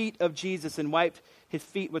the feet of Jesus and wiped his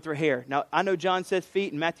feet with her hair. Now, I know John says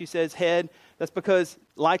feet and Matthew says head. That's because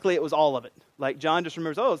likely it was all of it. Like John just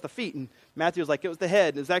remembers, oh, it's the feet. And Matthew was like, it was the head.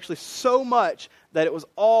 And it was actually so much that it was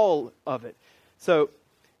all of it. So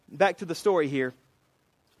back to the story here.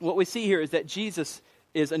 What we see here is that Jesus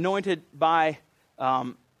is anointed by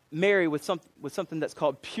Mary with something that's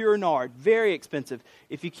called pure nard, very expensive.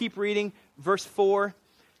 If you keep reading, verse 4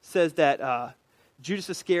 says that Judas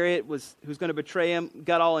Iscariot, who's going to betray him,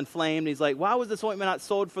 got all inflamed. He's like, why was this ointment not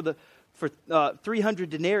sold for 300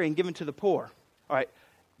 denarii and given to the poor? All right,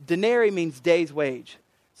 denarii means day's wage.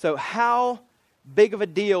 So how big of a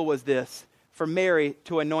deal was this for Mary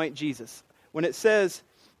to anoint Jesus? When it says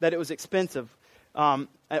that it was expensive, a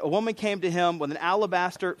woman came to him with an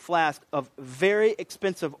alabaster flask of very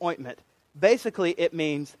expensive ointment. Basically, it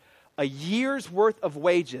means a year's worth of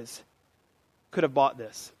wages could have bought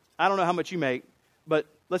this. I don't know how much you make, but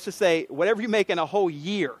let's just say whatever you make in a whole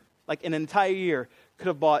year, like in an entire year, could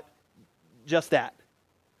have bought just that.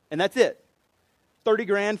 And that's it. 30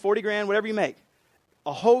 grand, 40 grand, whatever you make.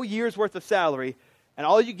 A whole year's worth of salary, and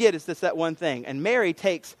all you get is just that one thing. And Mary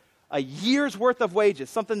takes a year's worth of wages,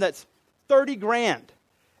 something that's 30 grand,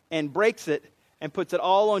 and breaks it and puts it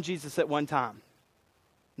all on Jesus at one time.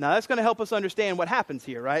 Now that's going to help us understand what happens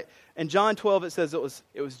here, right? In John 12 it says it was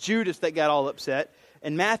Judas that got all upset.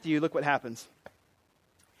 In Matthew, look what happens.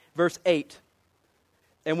 Verse 8.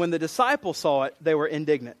 And when the disciples saw it, they were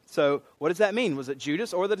indignant. So what does that mean? Was it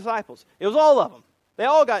Judas or the disciples? It was all of them. They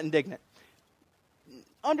all got indignant.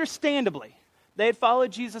 Understandably. They had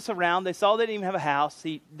followed Jesus around. They saw they didn't even have a house.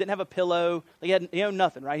 He didn't have a pillow. He had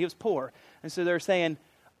nothing, right? He was poor. And so they're saying,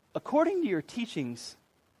 according to your teachings,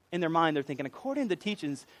 in their mind they're thinking, according to the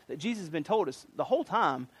teachings that Jesus has been told us the whole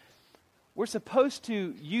time, we're supposed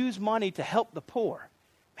to use money to help the poor.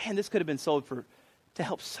 Man, this could have been sold to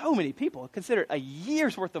help so many people. Consider it a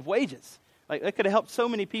year's worth of wages. Like, that could have helped so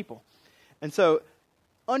many people. And so,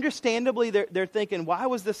 understandably, they're thinking, why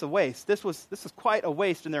was this a waste? This was quite a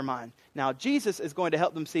waste in their mind. Now, Jesus is going to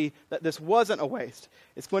help them see that this wasn't a waste.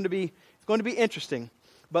 It's going to be interesting.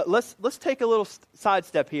 But let's take a little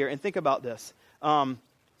sidestep here and think about this.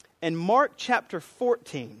 In Mark chapter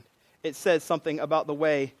 14, it says something about the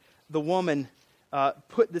way the woman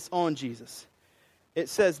put this on Jesus. It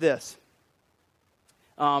says this.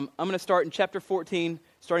 I'm going to start in chapter 14,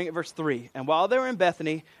 starting at verse 3. And while they were in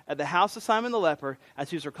Bethany, at the house of Simon the leper,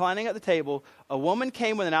 as he was reclining at the table, a woman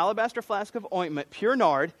came with an alabaster flask of ointment, pure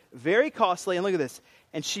nard, very costly. And look at this.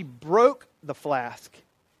 And she broke the flask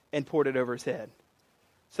and poured it over his head.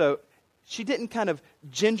 So she didn't kind of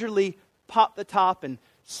gingerly pop the top and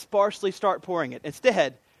sparsely start pouring it.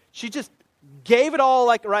 Instead, she just gave it all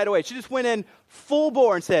like right away. She just went in full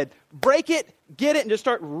bore and said, break it, get it, and just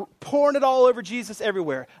start pouring it all over Jesus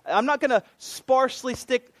everywhere. I'm not going to sparsely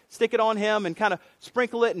stick it on him and kind of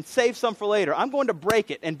sprinkle it and save some for later. I'm going to break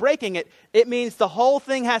it. And breaking it, it means the whole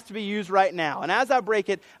thing has to be used right now. And as I break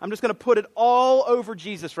it, I'm just going to put it all over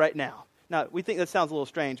Jesus right now. Now, we think that sounds a little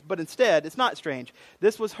strange, but instead, it's not strange.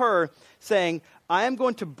 This was her saying, I am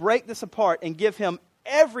going to break this apart and give him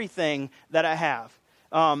everything that I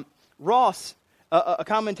have. Ross, a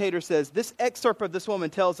commentator, says, this excerpt of this woman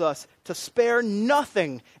tells us to spare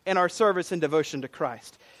nothing in our service and devotion to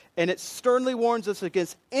Christ. And it sternly warns us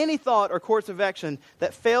against any thought or course of action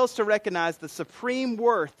that fails to recognize the supreme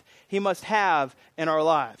worth he must have in our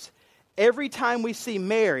lives. Every time we see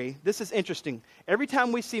Mary, this is interesting. Every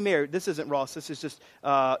time we see Mary, this isn't Ross, this is just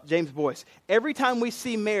James Boyce. Every time we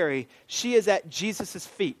see Mary, she is at Jesus'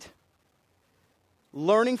 feet,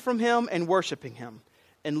 learning from him and worshiping him.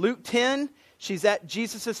 In Luke 10, she's at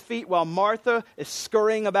Jesus' feet while Martha is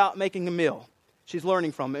scurrying about making a meal. She's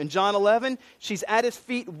learning from him. In John 11, she's at his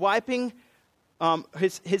feet wiping in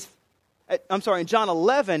John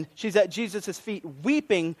 11, she's at Jesus' feet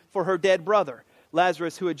weeping for her dead brother,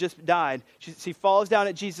 Lazarus, who had just died. She falls down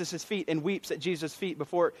at Jesus' feet and weeps at Jesus' feet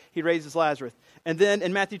before he raises Lazarus. And then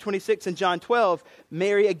in Matthew 26 and John 12,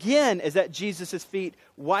 Mary again is at Jesus' feet,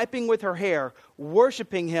 wiping with her hair,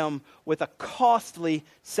 worshiping him with a costly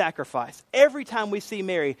sacrifice. Every time we see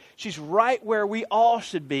Mary, she's right where we all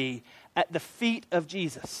should be, at the feet of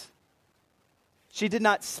Jesus. She did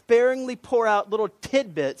not sparingly pour out little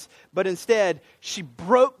tidbits, but instead, she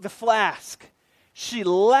broke the flask. She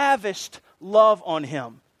lavished love on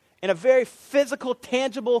him in a very physical,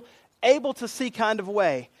 tangible, able to see kind of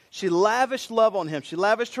way. She lavished love on him. She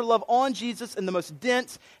lavished her love on Jesus in the most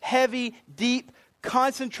dense, heavy, deep,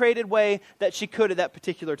 concentrated way that she could at that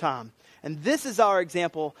particular time. And this is our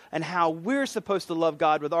example and how we're supposed to love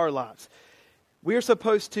God with our lives. We're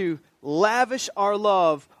supposed to lavish our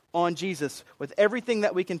love on Jesus with everything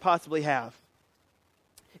that we can possibly have.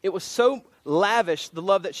 It was so lavish, the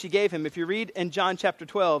love that she gave him. If you read in John chapter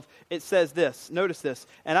 12, it says this. Notice this.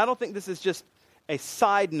 And I don't think this is just a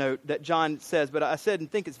side note that John says, but I said and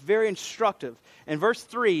think it's very instructive. In verse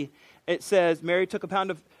 3, it says, Mary took a pound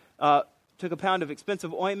of took a pound of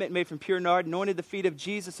expensive ointment made from pure nard, anointed the feet of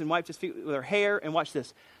Jesus and wiped his feet with her hair. And watch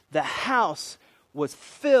this. The house was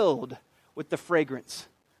filled with the fragrance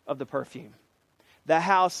of the perfume. The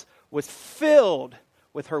house was filled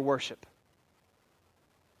with her worship.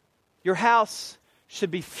 Your house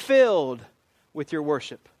should be filled with your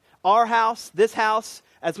worship. Our house, this house,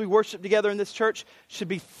 as we worship together in this church, should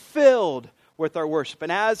be filled with our worship.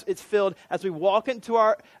 And as it's filled, as we walk into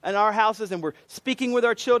our houses and we're speaking with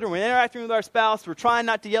our children, we're interacting with our spouse, we're trying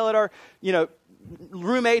not to yell at our,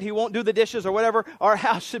 roommate who won't do the dishes or whatever, our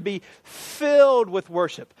house should be filled with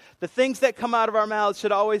worship. The things that come out of our mouths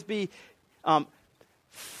should always be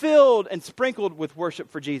filled and sprinkled with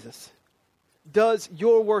worship for Jesus. Does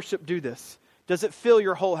your worship do this? Does it fill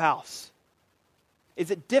your whole house?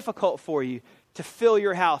 Is it difficult for you to fill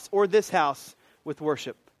your house or this house with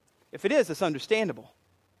worship? If it is, it's understandable.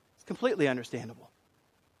 It's completely understandable.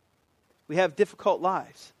 We have difficult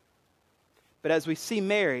lives. But as we see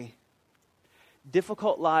Mary,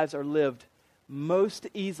 difficult lives are lived most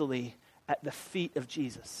easily at the feet of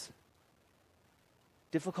Jesus.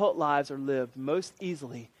 Difficult lives are lived most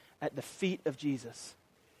easily at the feet of Jesus.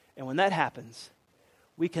 And when that happens,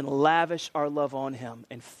 we can lavish our love on him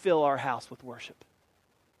and fill our house with worship.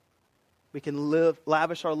 We can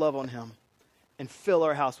lavish our love on him and fill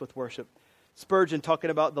our house with worship. Spurgeon, talking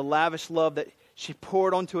about the lavish love that she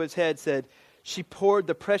poured onto his head, said, she poured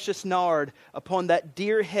the precious nard upon that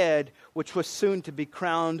dear head, which was soon to be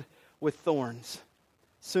crowned with thorns.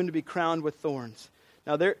 Soon to be crowned with thorns.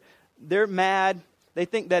 Now they're mad. They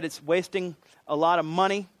think that it's wasting a lot of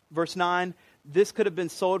money. Verse 9, this could have been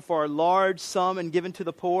sold for a large sum and given to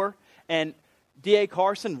the poor. And D.A.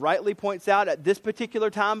 Carson rightly points out at this particular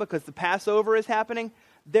time, because the Passover is happening,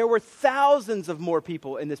 there were thousands of more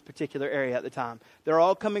people in this particular area at the time. They're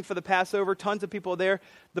all coming for the Passover, tons of people there.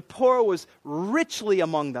 The poor was richly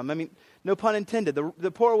among them. I mean, no pun intended.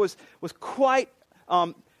 The poor was quite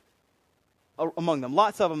among them.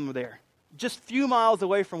 Lots of them were there. Just a few miles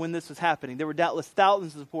away from when this was happening, there were doubtless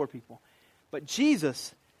thousands of poor people. But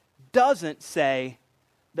Jesus doesn't say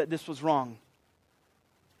that this was wrong.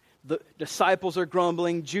 The disciples are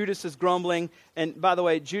grumbling. Judas is grumbling. And by the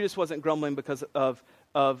way, Judas wasn't grumbling because of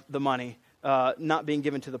the money not being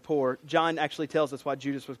given to the poor. John actually tells us why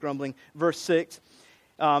Judas was grumbling. Verse 6,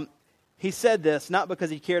 he said this not because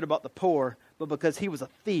he cared about the poor, but because he was a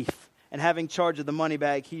thief. And having charge of the money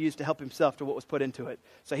bag, he used to help himself to what was put into it.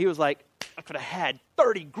 So he was like, I could have had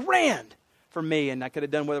 30 grand for me, and I could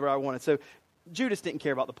have done whatever I wanted. So Judas didn't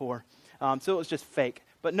care about the poor. So it was just fake.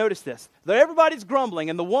 But notice this, that everybody's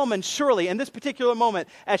grumbling, and the woman surely in this particular moment,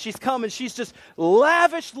 as she's come and she's just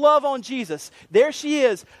lavished love on Jesus, there she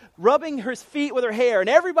is, rubbing her feet with her hair, and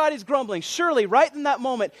everybody's grumbling. Surely, right in that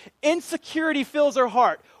moment, insecurity fills her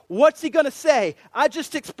heart. What's he going to say? I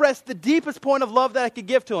just expressed the deepest point of love that I could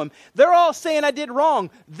give to him. They're all saying I did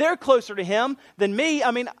wrong. They're closer to him than me.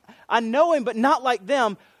 I mean, I know him, but not like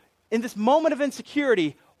them. In this moment of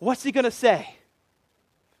insecurity, what's he going to say?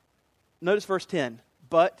 Notice verse 10.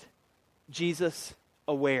 But Jesus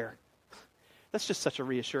aware. That's just such a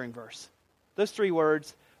reassuring verse. Those three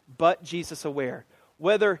words, but Jesus aware.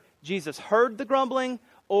 Whether Jesus heard the grumbling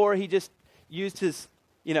or he just used his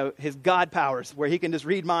God powers where he can just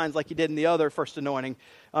read minds like he did in the other first anointing.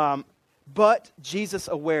 But Jesus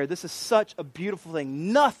aware. This is such a beautiful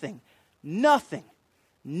thing. Nothing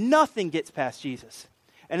gets past Jesus.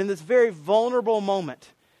 And in this very vulnerable moment,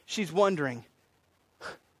 she's wondering,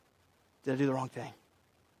 did I do the wrong thing?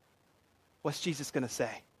 What's Jesus going to say?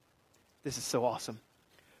 This is so awesome.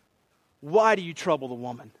 Why do you trouble the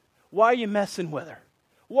woman? Why are you messing with her?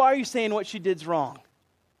 Why are you saying what she did's wrong?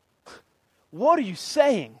 What are you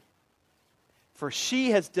saying? For she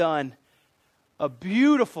has done a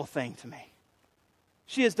beautiful thing to me.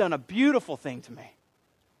 She has done a beautiful thing to me.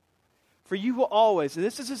 For you will always, and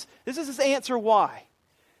this is his answer why.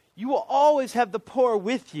 You will always have the poor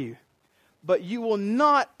with you, but you will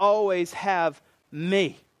not always have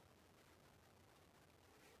me.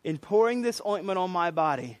 In pouring this ointment on my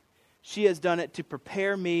body, she has done it to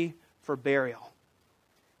prepare me for burial.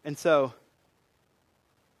 And so,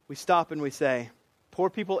 we stop and we say, poor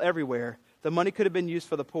people everywhere. The money could have been used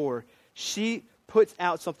for the poor. She puts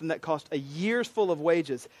out something that cost a year's full of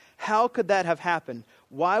wages. How could that have happened?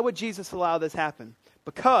 Why would Jesus allow this happen?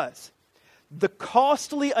 Because the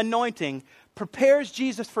costly anointing prepares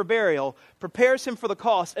Jesus for burial, prepares him for the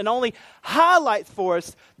cost, and only highlights for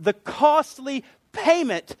us the costly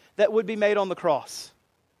payment that would be made on the cross.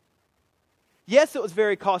 Yes, it was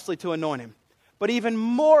very costly to anoint him, but even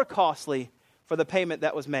more costly for the payment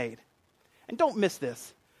that was made. And don't miss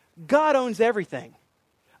this. God owns everything.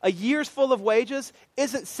 a year's full of wages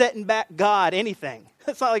isn't setting back God anything.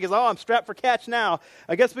 It's not like, I'm strapped for cash now.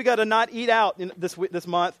 I guess we got to not eat out this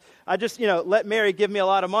month. I just, let Mary give me a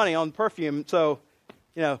lot of money on perfume. So,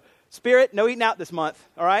 Spirit, no eating out this month,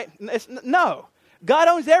 all right? No. God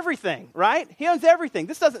owns everything, right? He owns everything.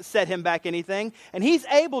 This doesn't set him back anything. And he's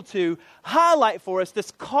able to highlight for us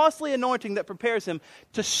this costly anointing that prepares him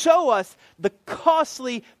to show us the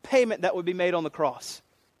costly payment that would be made on the cross.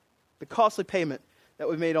 The costly payment that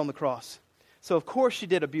would be made on the cross. So, of course, she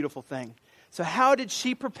did a beautiful thing. So how did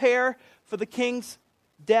she prepare for the king's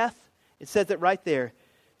death? It says it right there.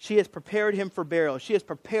 She has prepared him for burial. She has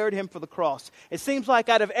prepared him for the cross. It seems like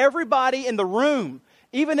out of everybody in the room,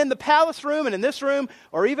 even in the palace room and in this room,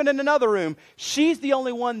 or even in another room, she's the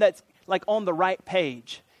only one that's like on the right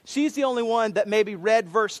page. She's the only one that maybe read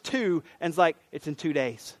verse 2 and is like, it's in 2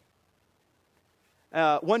 days.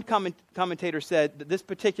 One commentator said that this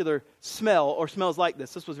particular smell, or smells like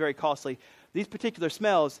this was very costly. These particular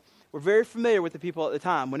smells were very familiar with the people at the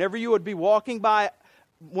time. Whenever you would be walking by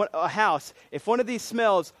a house, if one of these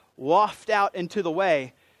smells waft out into the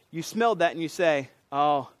way, you smelled that and you say,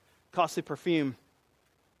 oh, costly perfume.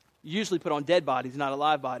 Usually put on dead bodies, not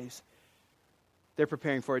alive bodies. They're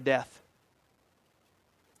preparing for a death.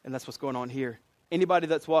 And that's what's going on here. Anybody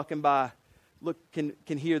that's walking by can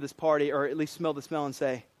hear this party, or at least smell the smell and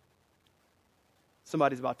say,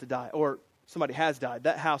 somebody's about to die, or somebody has died.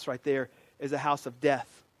 That house right there is a house of death.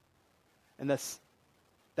 And that's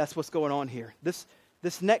what's going on here. This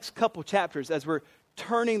next couple chapters, as we're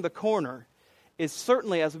turning the corner, is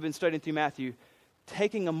certainly, as we've been studying through Matthew,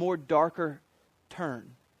 taking a more darker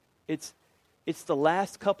turn. It's the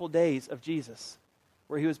last couple days of Jesus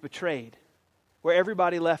where he was betrayed, where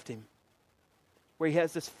everybody left him, where he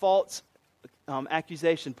has this false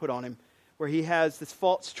accusation put on him, where he has this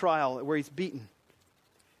false trial, where he's beaten.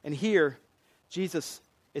 And here, Jesus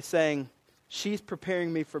is saying, she's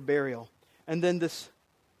preparing me for burial. And then this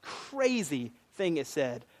crazy thing is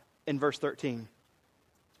said in verse 13.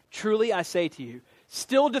 Truly I say to you,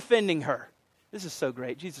 still defending her. This is so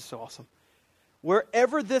great. Jesus is so awesome.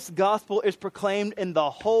 Wherever this gospel is proclaimed in the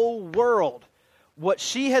whole world, what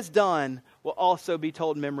she has done will also be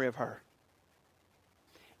told in memory of her.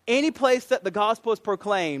 Any place that the gospel is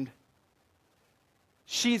proclaimed,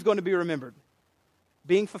 she's going to be remembered.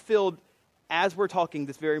 Being fulfilled as we're talking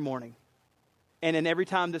this very morning. And in every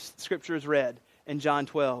time this scripture is read, in John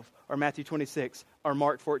 12, or Matthew 26, or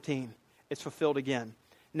Mark 14, it's fulfilled again.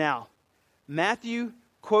 Now, Matthew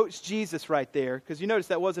quotes Jesus right there, because you notice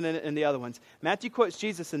that wasn't in the other ones. Matthew quotes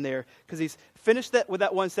Jesus in there, because he's finished that with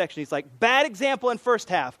that one section. He's like, bad example in first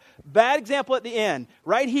half, bad example at the end.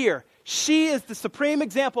 Right here, she is the supreme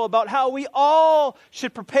example about how we all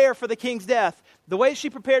should prepare for the king's death. The way she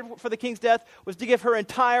prepared for the king's death was to give her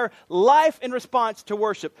entire life in response to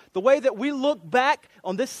worship. The way that we look back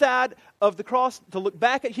on this side of the cross, to look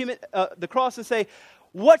back at the cross and say,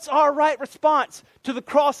 what's our right response to the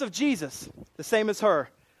cross of Jesus? The same as her.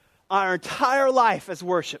 Our entire life as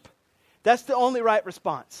worship. That's the only right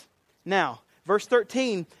response. Now, verse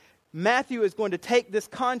 13, Matthew is going to take this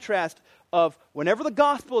contrast of whenever the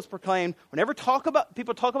gospel is proclaimed, whenever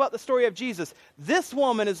people talk about the story of Jesus, this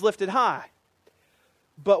woman is lifted high.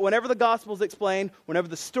 But whenever the gospel is explained, whenever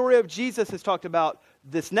the story of Jesus is talked about,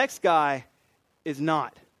 this next guy is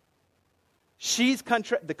not.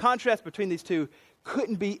 The contrast between these two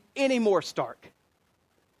couldn't be any more stark.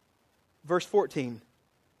 Verse 14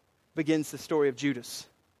 begins the story of Judas.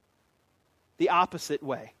 The opposite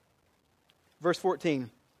way. Verse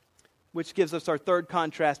 14, which gives us our third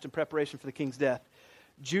contrast in preparation for the king's death.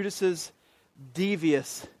 Judas's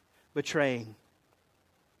devious betraying.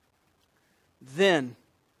 Then,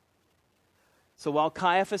 so while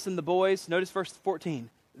Caiaphas and the boys, notice verse 14,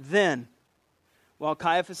 then, while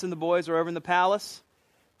Caiaphas and the boys are over in the palace,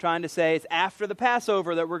 trying to say it's after the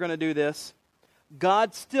Passover that we're going to do this,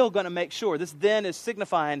 God's still going to make sure. This then is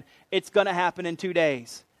signifying it's going to happen in 2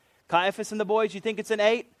 days. Caiaphas and the boys, you think it's in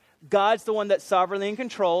 8? God's the one that's sovereignly in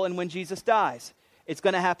control, and when Jesus dies, it's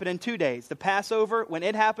going to happen in 2 days. The Passover, when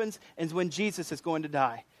it happens, is when Jesus is going to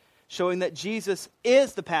die. Showing that Jesus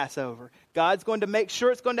is the Passover. God's going to make sure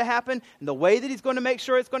it's going to happen, and the way that he's going to make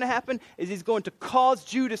sure it's going to happen is he's going to cause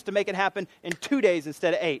Judas to make it happen in 2 days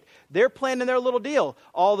instead of 8. They're planning their little deal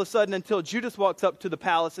all of a sudden until Judas walks up to the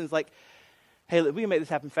palace and is like, hey, we can make this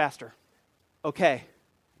happen faster. Okay.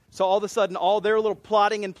 So all of a sudden, all their little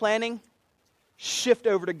plotting and planning shift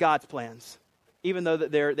over to God's plans, even though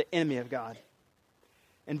that they're the enemy of God.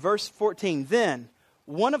 In verse 14, then,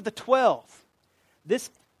 one of the 12, this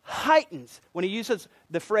heightens, when he uses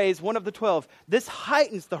the phrase, one of the 12, this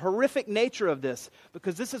heightens the horrific nature of this,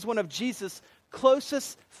 because this is one of Jesus'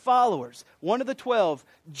 closest followers, one of the 12,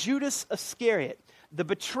 Judas Iscariot, the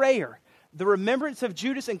betrayer. The remembrance of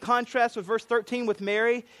Judas in contrast with verse 13 with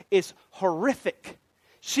Mary is horrific.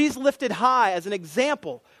 She's lifted high as an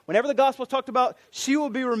example. Whenever the gospel is talked about, she will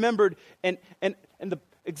be remembered. And the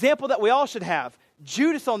example that we all should have.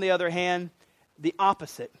 Judas, on the other hand, the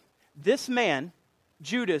opposite. This man,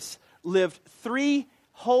 Judas, lived 3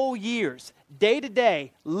 whole years, day to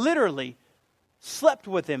day, literally slept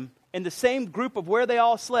with him in the same group of where they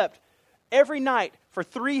all slept every night for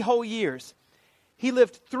 3 whole years. He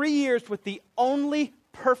lived 3 years with the only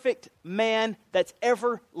perfect man that's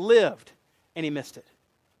ever lived, and he missed it.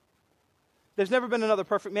 There's never been another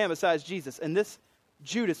perfect man besides Jesus, and this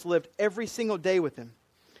Judas lived every single day with him.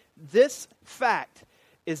 This fact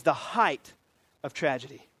is the height of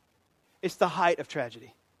tragedy. It's the height of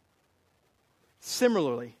tragedy.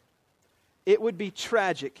 Similarly, it would be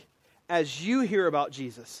tragic as you hear about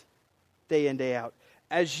Jesus day in, day out,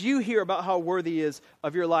 as you hear about how worthy he is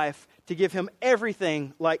of your life to give him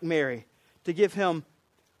everything like Mary, to give him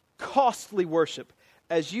costly worship,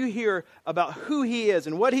 as you hear about who he is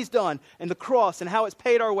and what he's done and the cross and how it's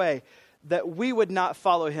paid our way, that we would not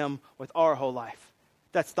follow him with our whole life.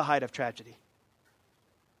 That's the height of tragedy.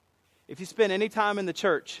 If you spend any time in the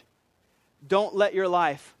church, don't let your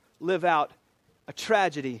life live out a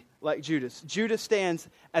tragedy like Judas. Judas stands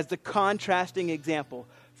as the contrasting example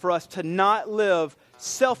for us to not live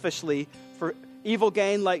selfishly for evil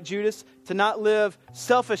gain like Judas, to not live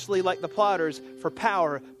selfishly like the plotters for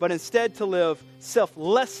power, but instead to live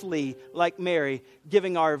selflessly like Mary,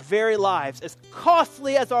 giving our very lives, as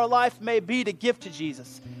costly as our life may be, to give to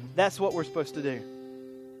Jesus. That's what we're supposed to do.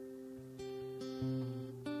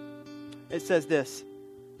 It says this: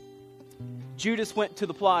 Judas went to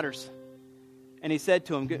the plotters, and he said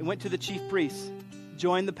to him, went to the chief priests,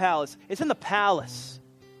 joined the palace. It's in the palace.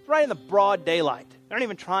 It's right in the broad daylight. They're not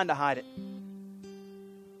even trying to hide it.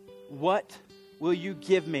 What will you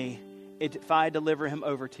give me if I deliver him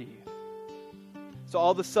over to you? So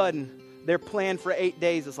all of a sudden, their plan for 8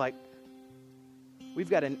 days is like, we've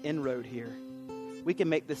got an inroad here. We can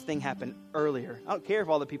make this thing happen earlier. I don't care if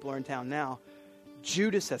all the people are in town now.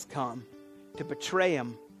 Judas has come to betray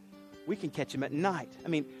him. We can catch him at night. I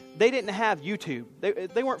mean, they didn't have YouTube.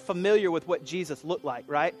 They weren't familiar with what Jesus looked like,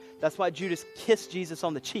 right? That's why Judas kissed Jesus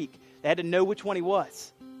on the cheek. They had to know which one he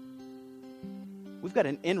was. We've got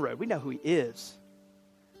an inroad. We know who he is.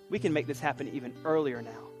 We can make this happen even earlier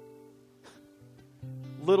now.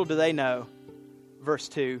 Little do they know, verse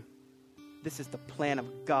 2, this is the plan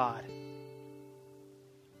of God.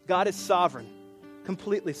 God is sovereign,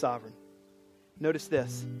 completely sovereign. Notice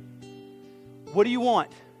this. What do you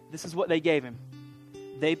want? This is what they gave him.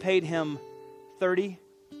 They paid him 30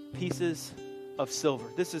 pieces of silver.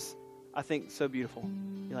 This is, I think, so beautiful.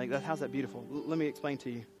 You're like, how's that beautiful? Let me explain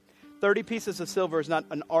to you. 30 pieces of silver is not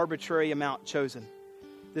an arbitrary amount chosen.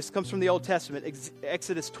 This comes from the Old Testament,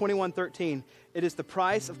 Exodus 21:13. It is the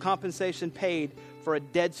price of compensation paid for a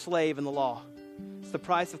dead slave in the law. It's the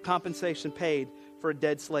price of compensation paid for a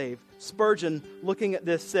dead slave. Spurgeon, looking at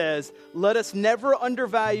this, says, let us never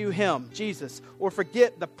undervalue him, Jesus, or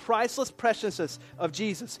forget the priceless preciousness of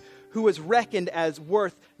Jesus, who was reckoned as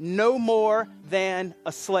worth no more than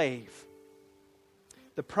a slave.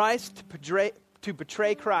 The price to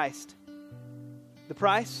betray Christ, the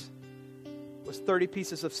price was 30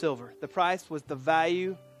 pieces of silver. The price was the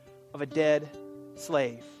value of a dead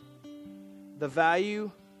slave. The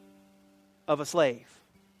value of a slave.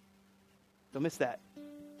 Don't miss that.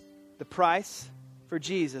 The price for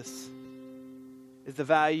Jesus is the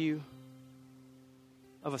value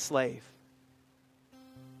of a slave.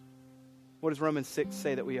 What does Romans 6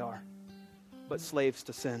 say that we are? But slaves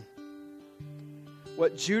to sin.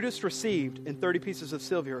 What Judas received in 30 pieces of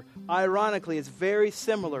silver, ironically, is very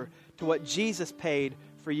similar to what Jesus paid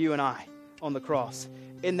for you and I on the cross.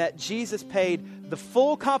 In that Jesus paid the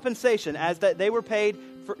full compensation as that they were paid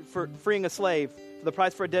for freeing a slave, the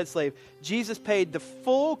price for a dead slave. Jesus paid the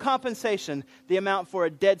full compensation, the amount for a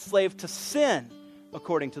dead slave to sin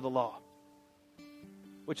according to the law,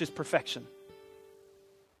 which is perfection.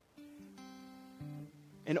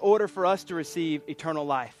 In order for us to receive eternal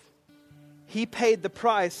life, he paid the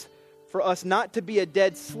price for us not to be a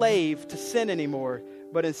dead slave to sin anymore,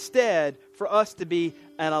 but instead for us to be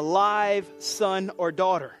an alive son or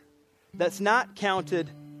daughter that's not counted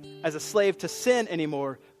as a slave to sin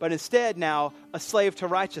anymore, but instead now a slave to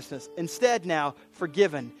righteousness, instead now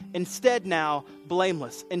forgiven, instead now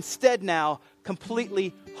blameless, instead now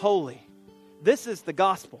completely holy. This is the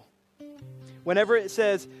gospel. Whenever it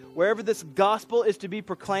says, wherever this gospel is to be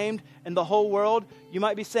proclaimed in the whole world, you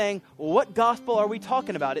might be saying, well, what gospel are we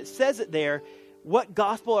talking about? It says it there. What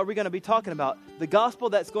gospel are we going to be talking about? The gospel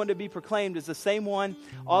that's going to be proclaimed is the same one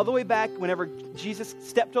all the way back whenever Jesus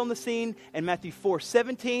stepped on the scene in Matthew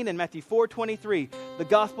 4:17 and Matthew 4:23. The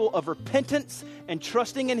gospel of repentance and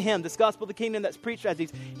trusting in Him. This gospel of the kingdom that's preached as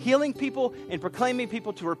He's healing people and proclaiming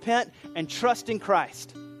people to repent and trust in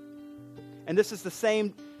Christ. And this is the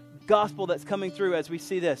same gospel that's coming through as we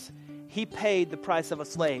see this. He paid the price of a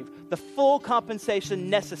slave, the full compensation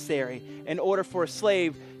necessary in order for a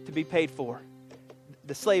slave to be paid for.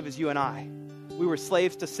 The slave is you and I. We were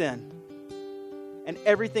slaves to sin. And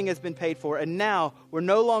everything has been paid for. And now we're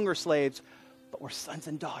no longer slaves, but we're sons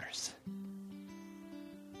and daughters.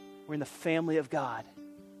 We're in the family of God.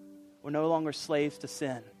 We're no longer slaves to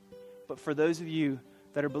sin. But for those of you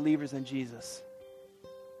that are believers in Jesus,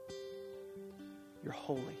 you're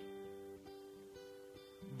holy,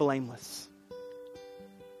 blameless,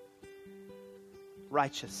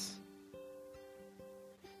 righteous.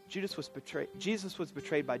 Jesus was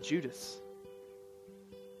betrayed by Judas.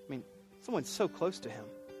 I mean, someone so close to him.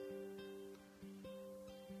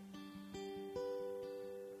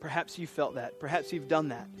 Perhaps you felt that. Perhaps you've done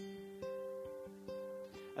that.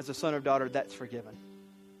 As a son or daughter, that's forgiven.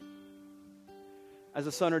 As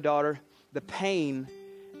a son or daughter, the pain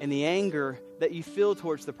and the anger that you feel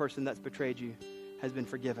towards the person that's betrayed you has been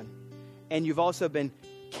forgiven. And you've also been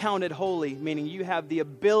counted holy, meaning you have the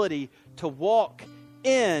ability to walk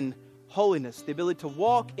in holiness, the ability to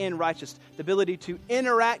walk in righteousness, the ability to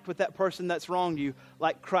interact with that person that's wronged you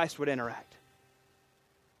like Christ would interact.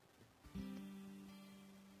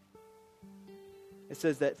 It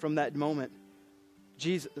says that from that moment,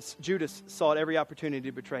 Judas sought every opportunity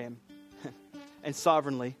to betray him. And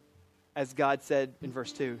sovereignly, as God said in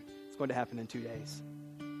verse 2, it's going to happen in 2 days.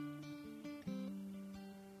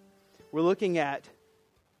 We're looking at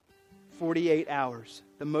 48 hours,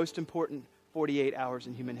 the most important 48 hours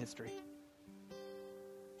in human history.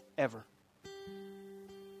 Ever.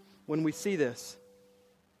 When we see this,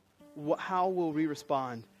 how will we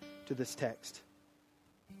respond to this text?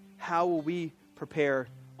 How will we prepare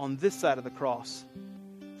on this side of the cross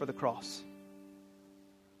for the cross?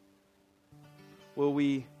 Will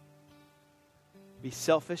we be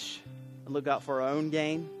selfish and look out for our own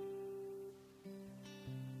gain,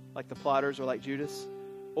 like the plotters or like Judas?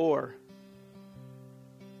 Or,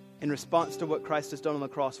 in response to what Christ has done on the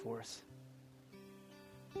cross for us,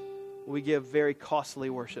 we give very costly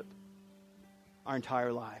worship our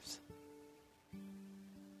entire lives?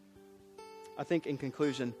 I think in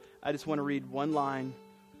conclusion, I just want to read one line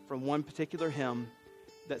from one particular hymn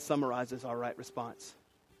that summarizes our right response.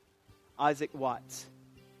 Isaac Watts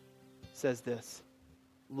says this: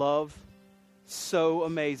 love so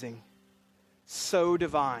amazing, so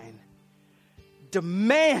divine,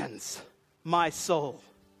 demands my soul,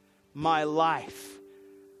 my life,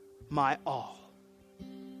 my all.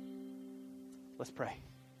 Let's pray.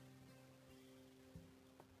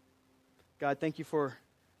 God, thank you for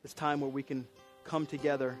this time where we can come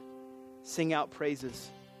together, sing out praises,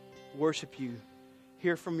 worship you,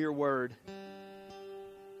 hear from your word,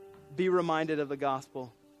 be reminded of the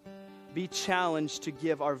gospel, be challenged to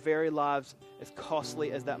give our very lives, as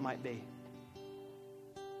costly as that might be.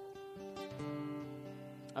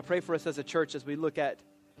 I pray for us as a church as we look at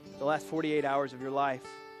the last 48 hours of your life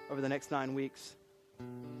over the next 9 weeks,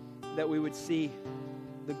 that we would see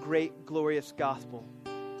the great, glorious gospel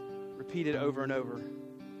repeated over and over.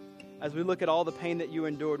 As we look at all the pain that you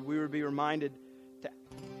endured, we would be reminded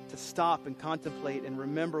to stop and contemplate and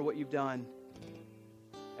remember what you've done,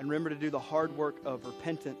 and remember to do the hard work of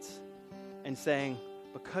repentance and saying,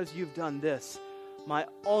 because you've done this, my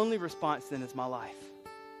only response then is my life.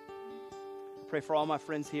 I pray for all my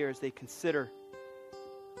friends here as they consider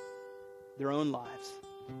their own lives.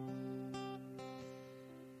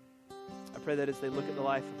 I pray that as they look at the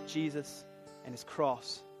life of Jesus and his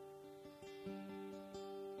cross,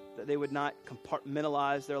 that they would not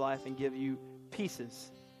compartmentalize their life and give you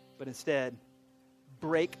pieces, but instead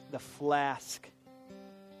break the flask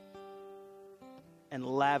and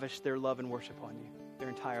lavish their love and worship on you their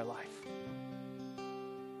entire life.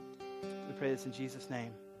 We pray this in Jesus'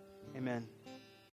 name. Amen.